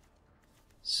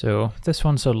 So this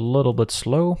one's a little bit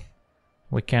slow.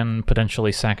 We can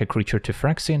potentially sack a creature to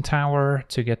Phyrexian Tower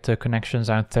to get the connections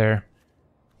out there.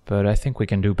 But I think we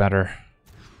can do better.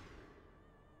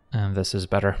 And this is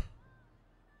better.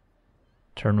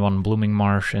 Turn 1 Blooming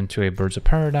Marsh into a Birds of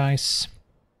Paradise.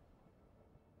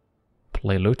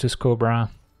 Play Lotus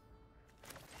Cobra.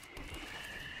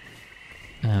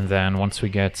 And then once we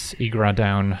get Ygra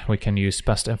down, we can use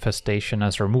Pest Infestation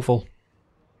as removal.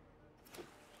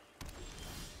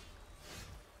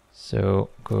 So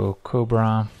go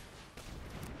Cobra.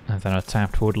 And then a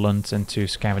tapped Woodland into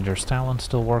Scavenger's Talent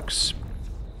still works.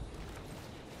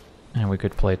 And we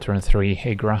could play turn 3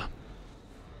 Ygra.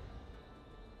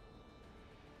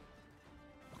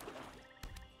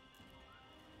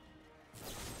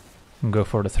 Go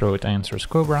for the throw, it answers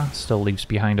Cobra, still leaves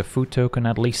behind a food token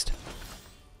at least.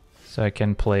 So I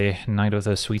can play Knight of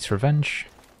the Sweet's Revenge.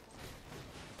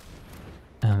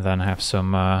 And then have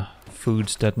some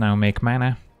foods that now make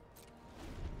mana.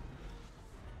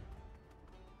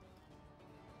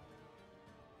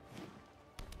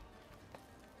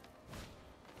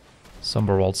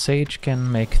 Somberwald Sage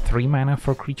can make 3 mana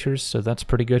for creatures, so that's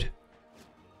pretty good.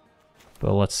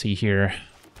 But let's see here.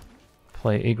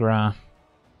 Play Ygra.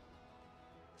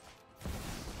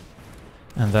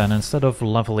 And then instead of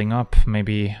leveling up,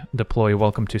 maybe deploy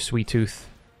Welcome to Sweet Tooth.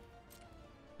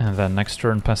 And then next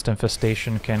turn Pest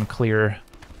Infestation can clear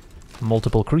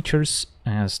multiple creatures,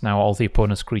 as now all the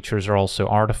opponent's creatures are also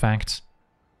artifacts.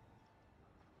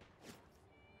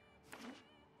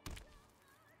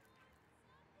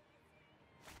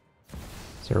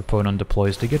 So our opponent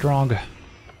deploys the Gitrog,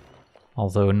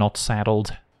 although not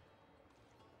saddled.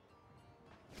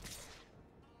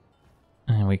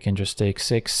 And we can just take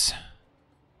 6.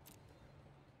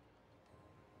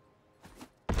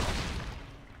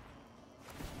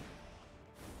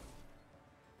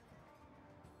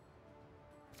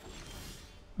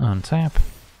 Untap.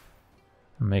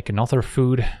 Make another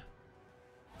food.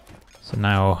 So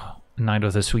now Knight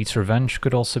of the Sweet's Revenge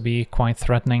could also be quite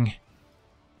threatening.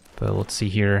 But let's see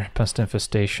here. Pest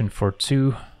Infestation for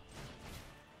 2.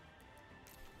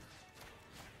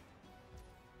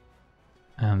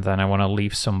 And then I want to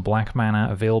leave some black mana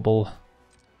available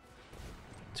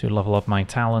to level up my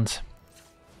talent.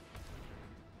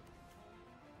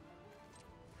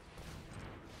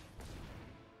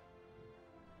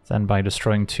 Then by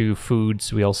destroying 2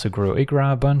 foods, we also grow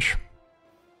Ygra a bunch.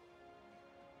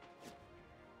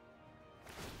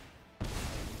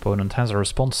 Opponent has a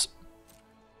response.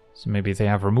 So maybe they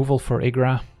have removal for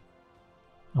Ygra,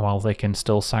 while they can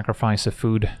still sacrifice a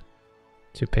food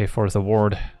to pay for the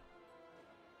ward.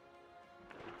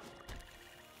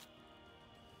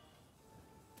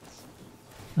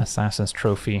 Assassin's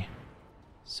Trophy.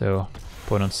 So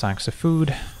opponent sacks a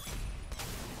food.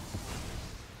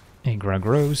 Ygra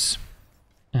grows,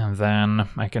 and then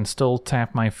I can still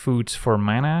tap my foods for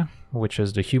mana, which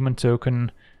is the human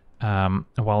token,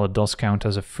 while it does count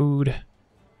as a food,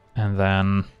 and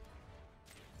then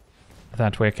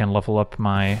that way I can level up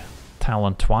my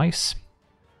talent twice.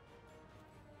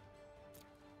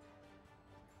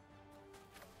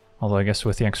 Although I guess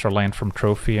with the extra land from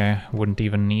Trophy I wouldn't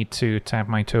even need to tap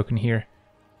my token here.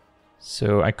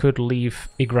 So I could leave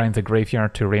Ygra in the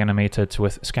graveyard to reanimate it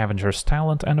with Scavenger's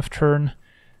Talent end of turn,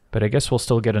 but I guess we'll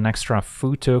still get an extra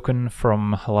food token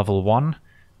from level 1,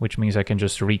 which means I can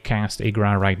just recast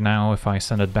Ygra right now if I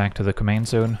send it back to the command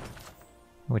zone,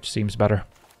 which seems better.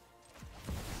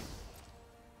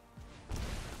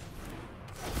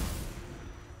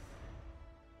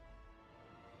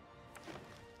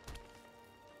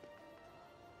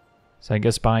 So I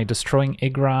guess by destroying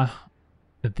Ygra,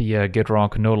 the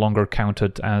Gitrog no longer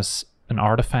counted as an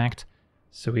artifact,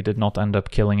 so we did not end up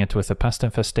killing it with a Pest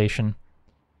Infestation.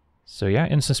 So yeah,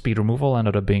 instant speed removal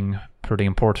ended up being pretty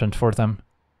important for them.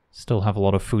 Still have a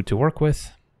lot of food to work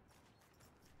with.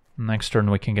 Next turn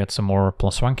we can get some more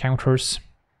 +1 counters.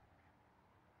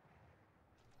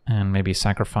 And maybe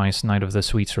sacrifice Knight of the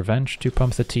Sweet's Revenge to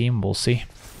pump the team, we'll see.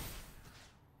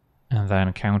 And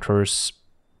then counters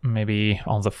maybe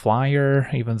on the flyer,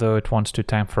 even though it wants to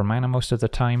tap for mana most of the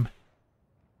time.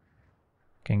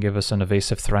 Can give us an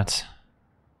evasive threat.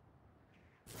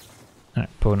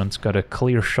 Opponent's got a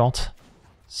clear shot,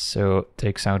 so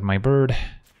takes out my bird.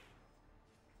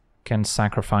 Can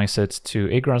sacrifice it to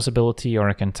Ygra's ability, or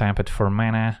I can tap it for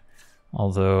mana.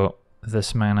 Although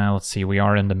this mana, let's see, we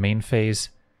are in the main phase,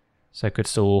 so I could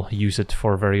still use it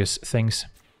for various things.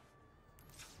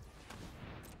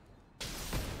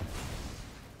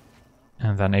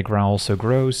 And then Ygra also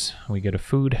grows. We get a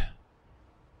food.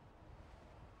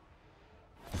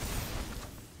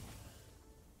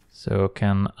 So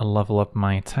can level up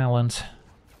my talent.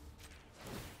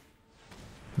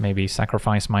 Maybe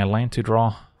sacrifice my land to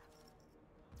draw.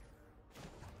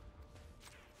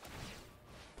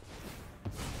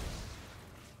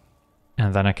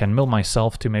 And then I can mill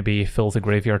myself to maybe fill the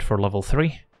graveyard for level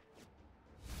 3.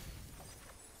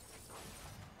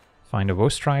 Find a Woe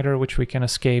Strider, which we can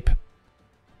escape.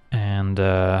 And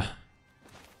yeah,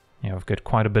 I've got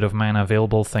quite a bit of mana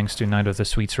available thanks to Knight of the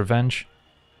Sweet's Revenge.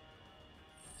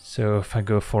 So if I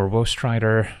go for Woe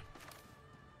Strider,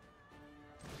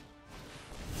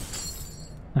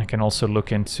 I can also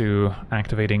look into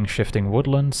activating Shifting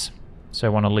Woodlands. So I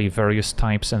want to leave various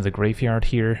types in the graveyard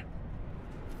here.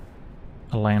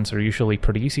 Lands are usually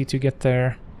pretty easy to get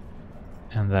there.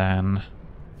 And then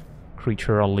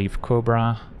creature, I'll leave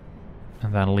Cobra.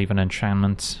 And then leave an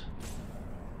enchantment.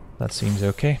 That seems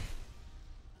okay.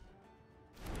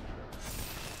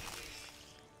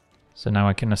 So now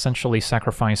I can essentially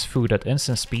sacrifice food at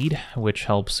instant speed, which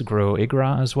helps grow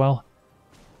Ygra as well.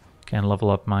 Can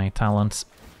level up my talents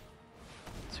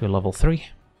to level 3.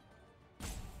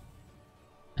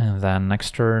 And then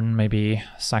next turn maybe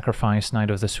sacrifice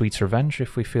Knight of the Sweet's Revenge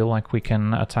if we feel like we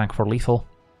can attack for lethal.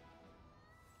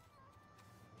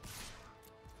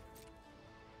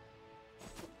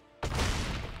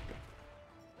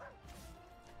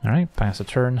 Alright, pass a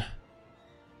turn.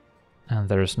 And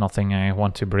there's nothing I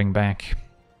want to bring back.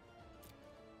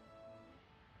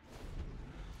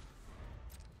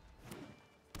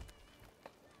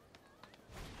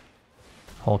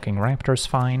 Hulking Raptor's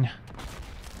fine.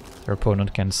 Their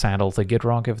opponent can saddle the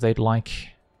Gitrog if they'd like.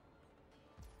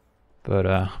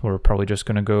 But we're probably just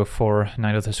gonna go for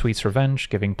Knight of the Sweet's Revenge,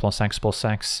 giving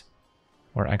 +X/+X,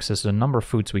 where X is the number of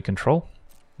foods we control.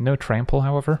 No trample,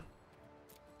 however.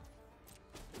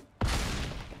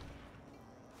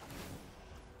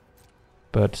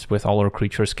 But with all our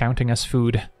creatures counting as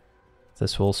food,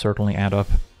 this will certainly add up.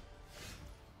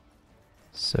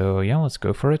 So yeah, let's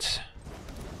go for it.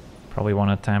 Probably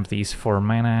want to tap these for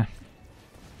mana.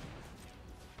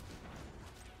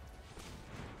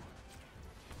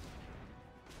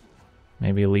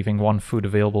 Maybe leaving one food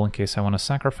available in case I want to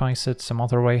sacrifice it some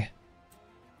other way.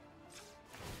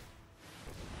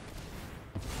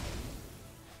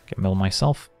 Can mill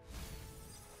myself.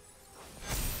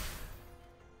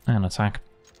 And attack.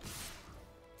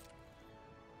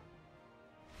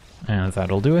 And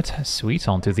that'll do it. Sweet,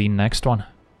 on to the next one.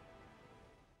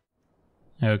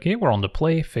 Okay, we're on the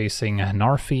play, facing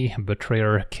Narfi,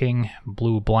 Betrayer, King,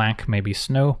 Blue, Black, maybe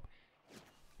Snow.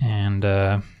 And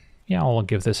yeah, I'll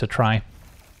give this a try.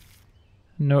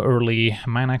 No early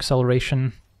mana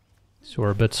acceleration, so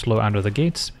we're a bit slow out of the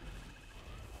gates.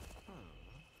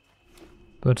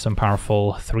 But some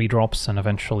powerful 3-drops and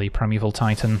eventually Primeval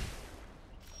Titan.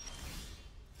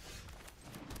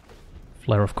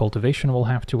 Flare of Cultivation will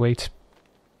have to wait,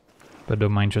 but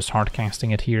don't mind just hard casting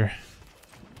it here.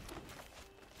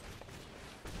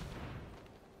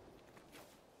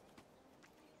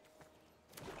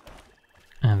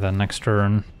 And then next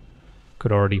turn,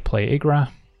 could already play Ygra.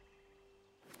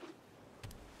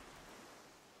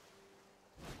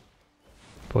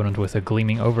 Opponent with a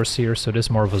Gleaming Overseer, so this is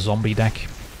more of a zombie deck.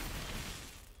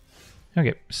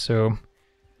 Okay, so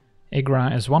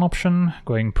Ygra is one option.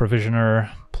 Going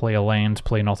Provisioner, play a land,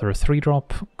 play another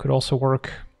 3-drop could also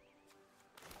work.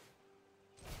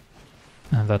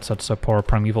 And that sets up our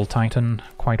Primeval Titan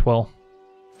quite well.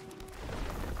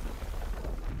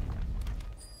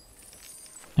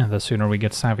 And the sooner we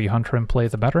get Savvy Hunter in play,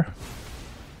 the better.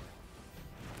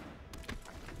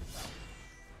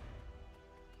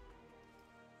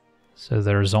 So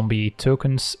their zombie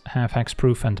tokens have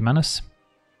hexproof and menace.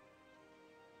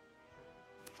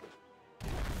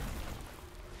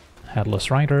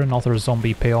 Headless Rider, another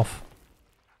zombie payoff.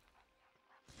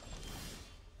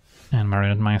 And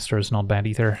Marionette Master is not bad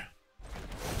either.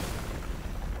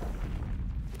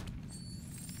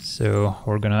 So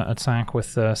we're gonna attack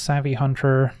with the Savvy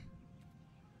Hunter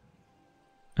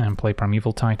and play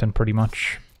Primeval Titan pretty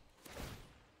much.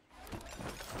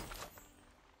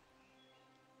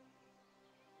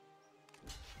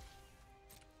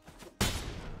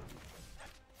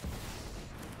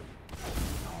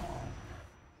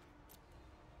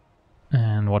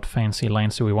 And what fancy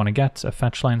lands do we want to get? A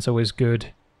fetch land's always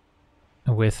good.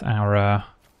 With our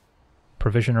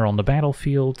Provisioner on the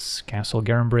battlefield, Castle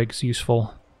Garenbrig's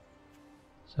useful.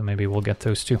 So maybe we'll get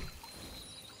those two.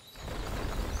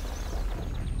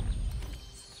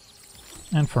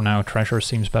 And for now, treasure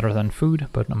seems better than food,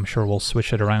 but I'm sure we'll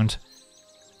switch it around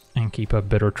and keep a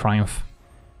Bitter Triumph.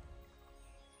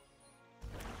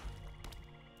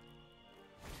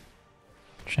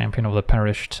 Champion of the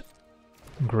Perished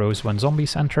grows when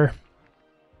zombies enter.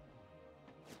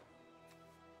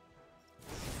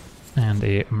 And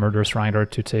a Murderous Rider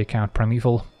to take out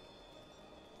Primeval.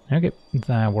 Okay,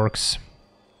 that works.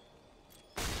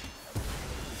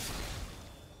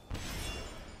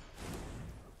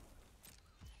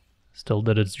 Still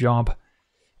did its job.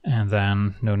 And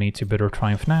then no need to Bitter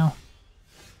Triumph now.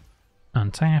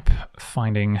 Untap,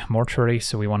 finding Mortuary,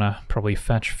 so we want to probably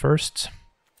fetch first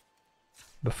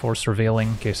before surveilling,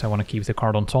 in case I want to keep the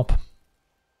card on top.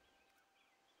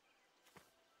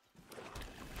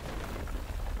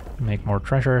 Make more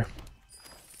treasure.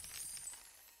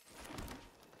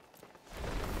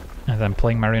 And then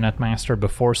playing Marionette Master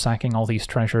before sacking all these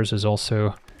treasures is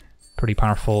also pretty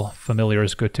powerful. Familiar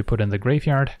is good to put in the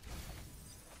graveyard.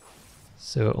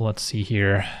 So let's see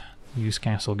here. Use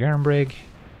Castle Garenbrig.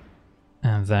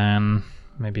 And then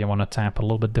maybe I want to tap a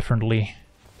little bit differently.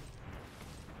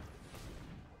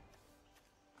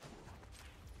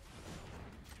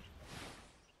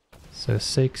 So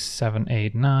 6, 7,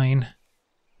 8, 9.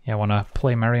 Yeah, I want to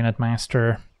play Marionette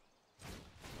Master.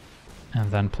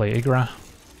 And then play Ygra.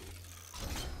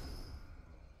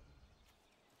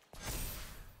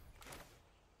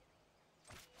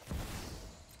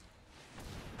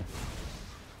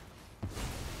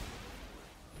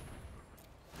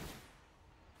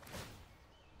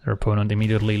 Their opponent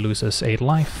immediately loses 8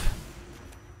 life.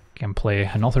 Can play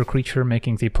another creature,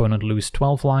 making the opponent lose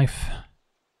 12 life.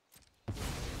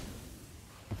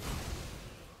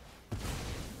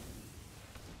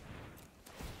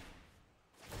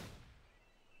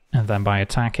 And then by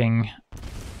attacking,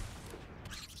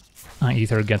 I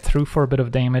either get through for a bit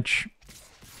of damage.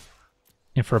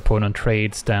 If our opponent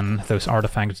trades, then those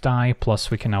artifacts die,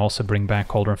 plus we can now also bring back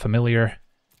Cauldron Familiar,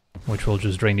 which will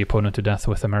just drain the opponent to death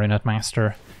with the Marionette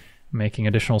Master, making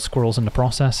additional squirrels in the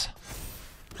process.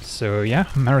 So yeah,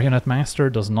 Marionette Master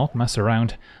does not mess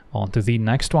around. On to the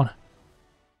next one.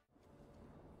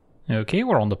 Okay,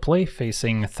 we're on the play,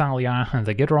 facing Thalia and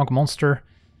the Gitrog monster.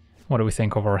 What do we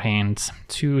think of our hand?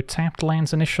 2 tapped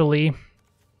lands initially.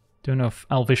 Don't know if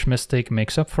Elvish Mystic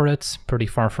makes up for it. Pretty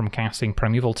far from casting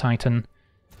Primeval Titan.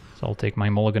 So I'll take my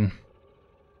mulligan.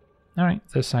 Alright,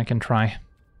 this I can try.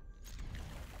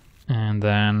 And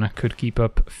then could keep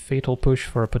up Fatal Push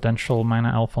for a potential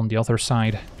Mana Elf on the other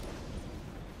side.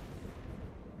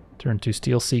 Turn to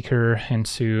Steel Seeker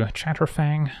into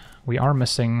Chatterfang. We are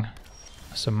missing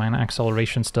some Mana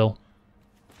Acceleration still.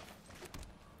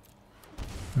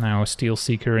 Now Steel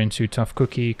Seeker into Tough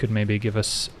Cookie could maybe give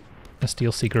us a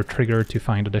Steel Seeker trigger to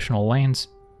find additional lands.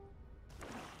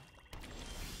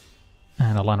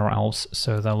 And a Llanowar Elves,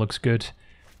 so that looks good.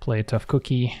 Play Tough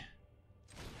Cookie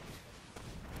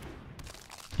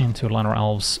into Llanowar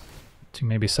Elves to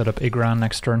maybe set up Ygra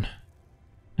next turn.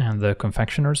 And the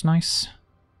Confectioner's nice.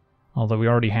 Although we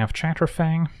already have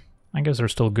Chatterfang, I guess they're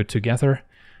still good together.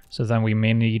 So then we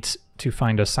may need to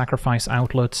find a Sacrifice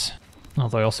outlet.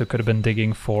 Although I also could have been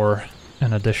digging for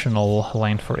an additional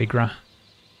land for Ygra.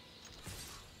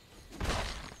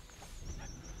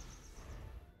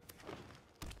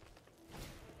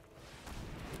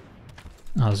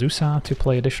 Azusa to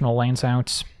play additional lands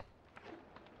out.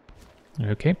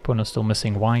 Okay, opponent's still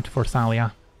missing white for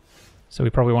Thalia. So we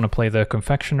probably want to play the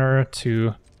Confectioner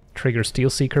to trigger Steel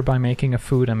Seeker by making a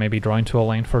food and maybe draw into a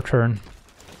land for turn.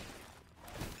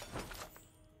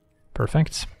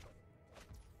 Perfect.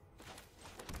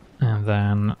 And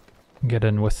then get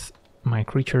in with my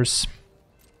creatures.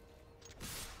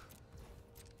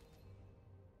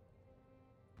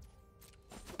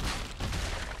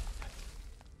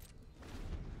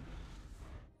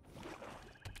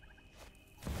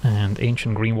 And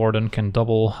Ancient Green Warden can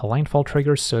double Landfall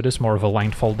triggers, so it is more of a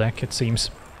Landfall deck, it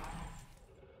seems.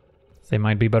 They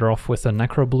might be better off with a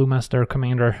Necro Bloom as their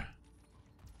commander.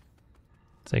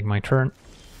 Take my turn.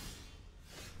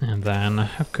 And then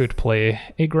I could play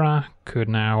Ygra, could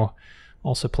now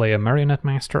also play a Marionette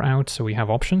Master out, so we have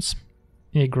options.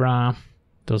 Ygra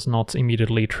does not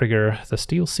immediately trigger the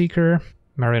Steel Seeker.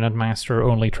 Marionette Master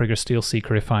only triggers Steel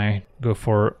Seeker if I go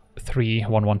for 3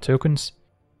 1/1 tokens.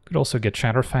 Could also get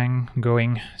Chatterfang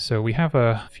going, so we have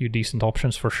a few decent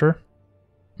options for sure.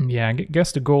 Yeah, I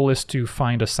guess the goal is to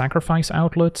find a Sacrifice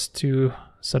outlet to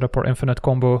set up our infinite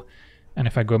combo, and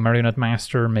if I go Marionette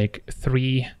Master, make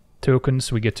 3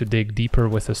 tokens, we get to dig deeper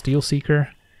with a Steel Seeker,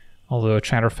 although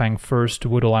Chatterfang first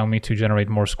would allow me to generate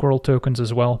more Squirrel tokens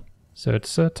as well, so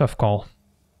it's a tough call.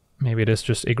 Maybe it is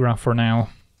just Ygra for now.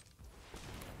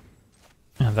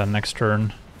 And then next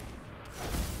turn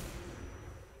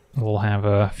we'll have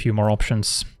a few more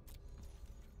options.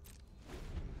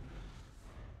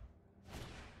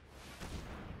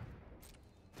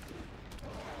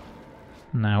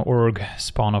 Now Org,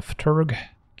 Spawn of Turg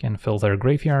can fill their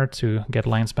graveyard to get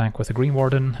lands back with a Green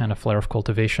Warden and a Flare of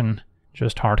Cultivation.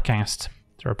 Just hard cast.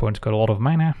 Their opponent's got a lot of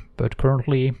mana, but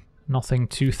currently nothing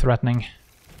too threatening.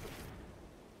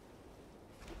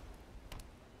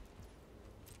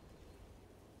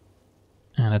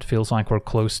 And it feels like we're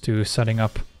close to setting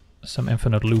up some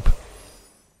infinite loop.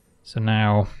 So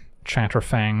now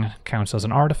Chatterfang counts as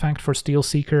an artifact for Steel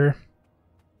Seeker.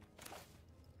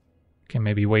 Can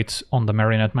maybe wait on the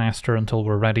Marionette Master until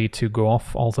we're ready to go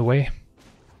off all the way.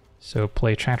 So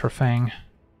play Chatterfang.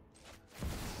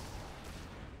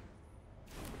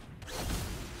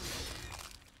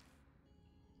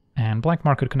 And Black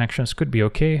Market Connections could be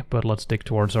okay, but let's dig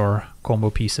towards our combo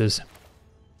pieces.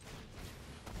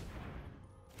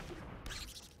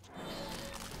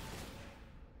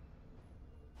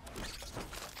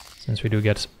 Since we do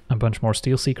get a bunch more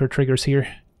Steel Seeker triggers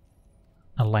here,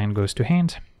 a land goes to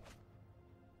hand,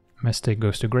 Mystic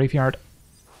goes to graveyard,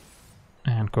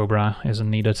 and Cobra isn't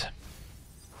needed.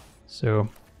 So,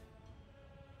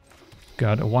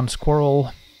 got a 1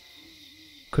 squirrel.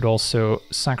 Could also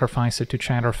sacrifice it to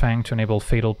Chatterfang to enable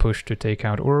Fatal Push to take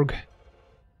out Urg.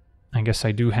 I guess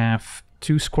I do have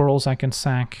 2 squirrels I can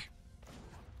sack,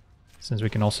 since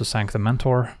we can also sack the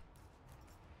Mentor.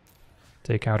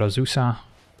 Take out Azusa,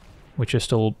 which is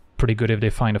still pretty good if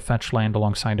they find a fetch land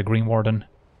alongside the Green Warden.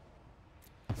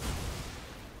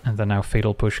 And then now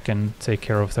Fatal Push can take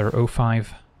care of their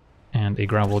 0-5, and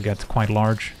Ygra will get quite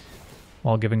large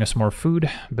while giving us more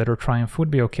food. Bitter Triumph would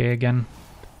be okay again,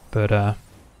 but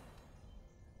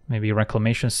maybe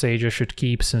Reclamation Sage I should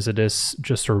keep, since it is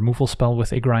just a removal spell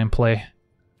with Ygra in play.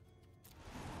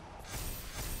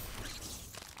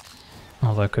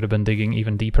 Although I could have been digging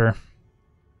even deeper.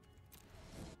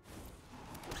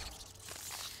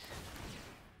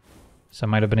 So I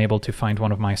might have been able to find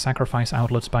one of my sacrifice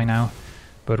outlets by now,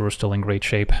 but we're still in great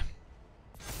shape.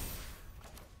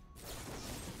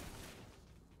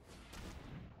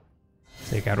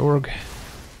 Take out Urg.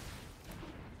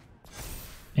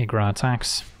 Ygra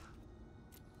attacks.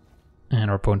 And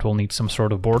our opponent will need some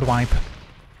sort of board wipe.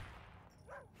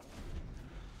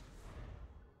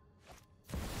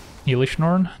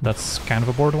 Elishnorn, that's kind of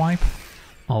a board wipe,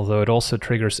 although it also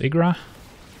triggers Ygra.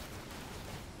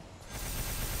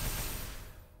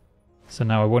 So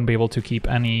now I wouldn't be able to keep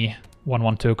any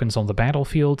 1/1 tokens on the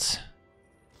battlefield,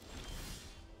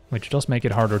 which does make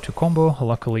it harder to combo.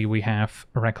 Luckily we have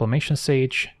a Reclamation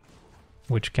Sage,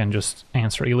 which can just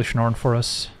answer Elishnorn for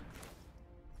us.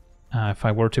 If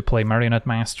I were to play Marionette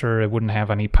Master, it wouldn't have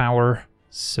any power,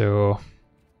 so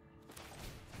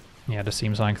yeah, this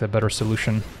seems like the better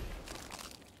solution.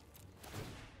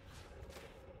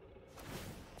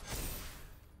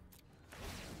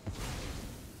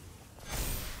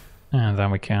 And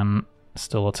then we can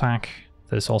still attack.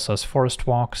 This also has Forest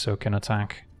Walk, so can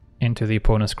attack into the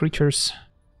opponent's creatures.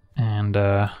 And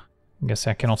I guess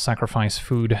I cannot sacrifice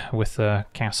food with the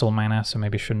castle mana, so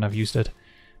maybe shouldn't have used it.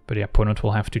 But the opponent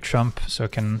will have to chump, so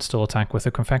can still attack with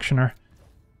the Confectioner.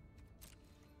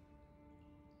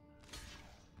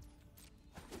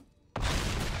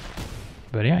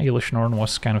 But yeah, Elishnorn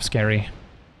was kind of scary.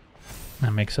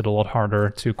 That makes it a lot harder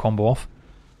to combo off.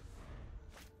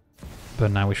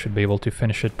 But now we should be able to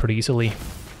finish it pretty easily.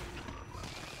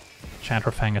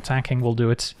 Chatterfang attacking will do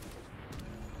it.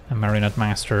 And Marionette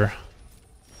Master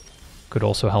could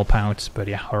also help out, but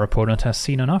yeah, our opponent has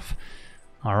seen enough.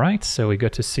 Alright, so we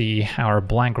get to see our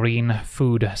black-green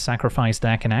food sacrifice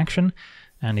deck in action.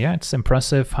 And yeah, it's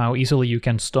impressive how easily you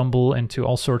can stumble into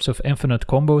all sorts of infinite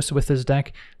combos with this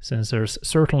deck, since there's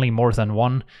certainly more than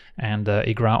one, and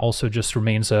Ygra also just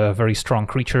remains a very strong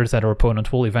creature that our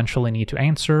opponent will eventually need to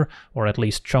answer, or at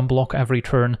least chump block every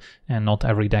turn, and not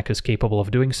every deck is capable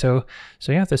of doing so.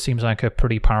 So yeah, this seems like a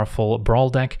pretty powerful Brawl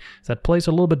deck that plays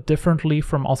a little bit differently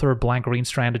from other black-green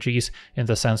strategies, in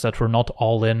the sense that we're not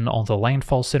all in on the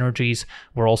landfall synergies,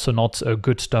 we're also not a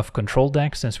good stuff control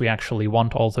deck, since we actually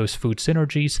want all those food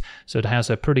synergies. So it has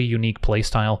a pretty unique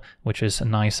playstyle, which is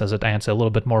nice as it adds a little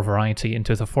bit more variety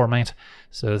into the format.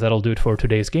 So that'll do it for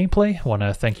today's gameplay. Want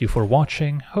to thank you for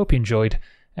watching, hope you enjoyed,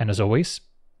 and as always,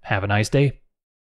 have a nice day.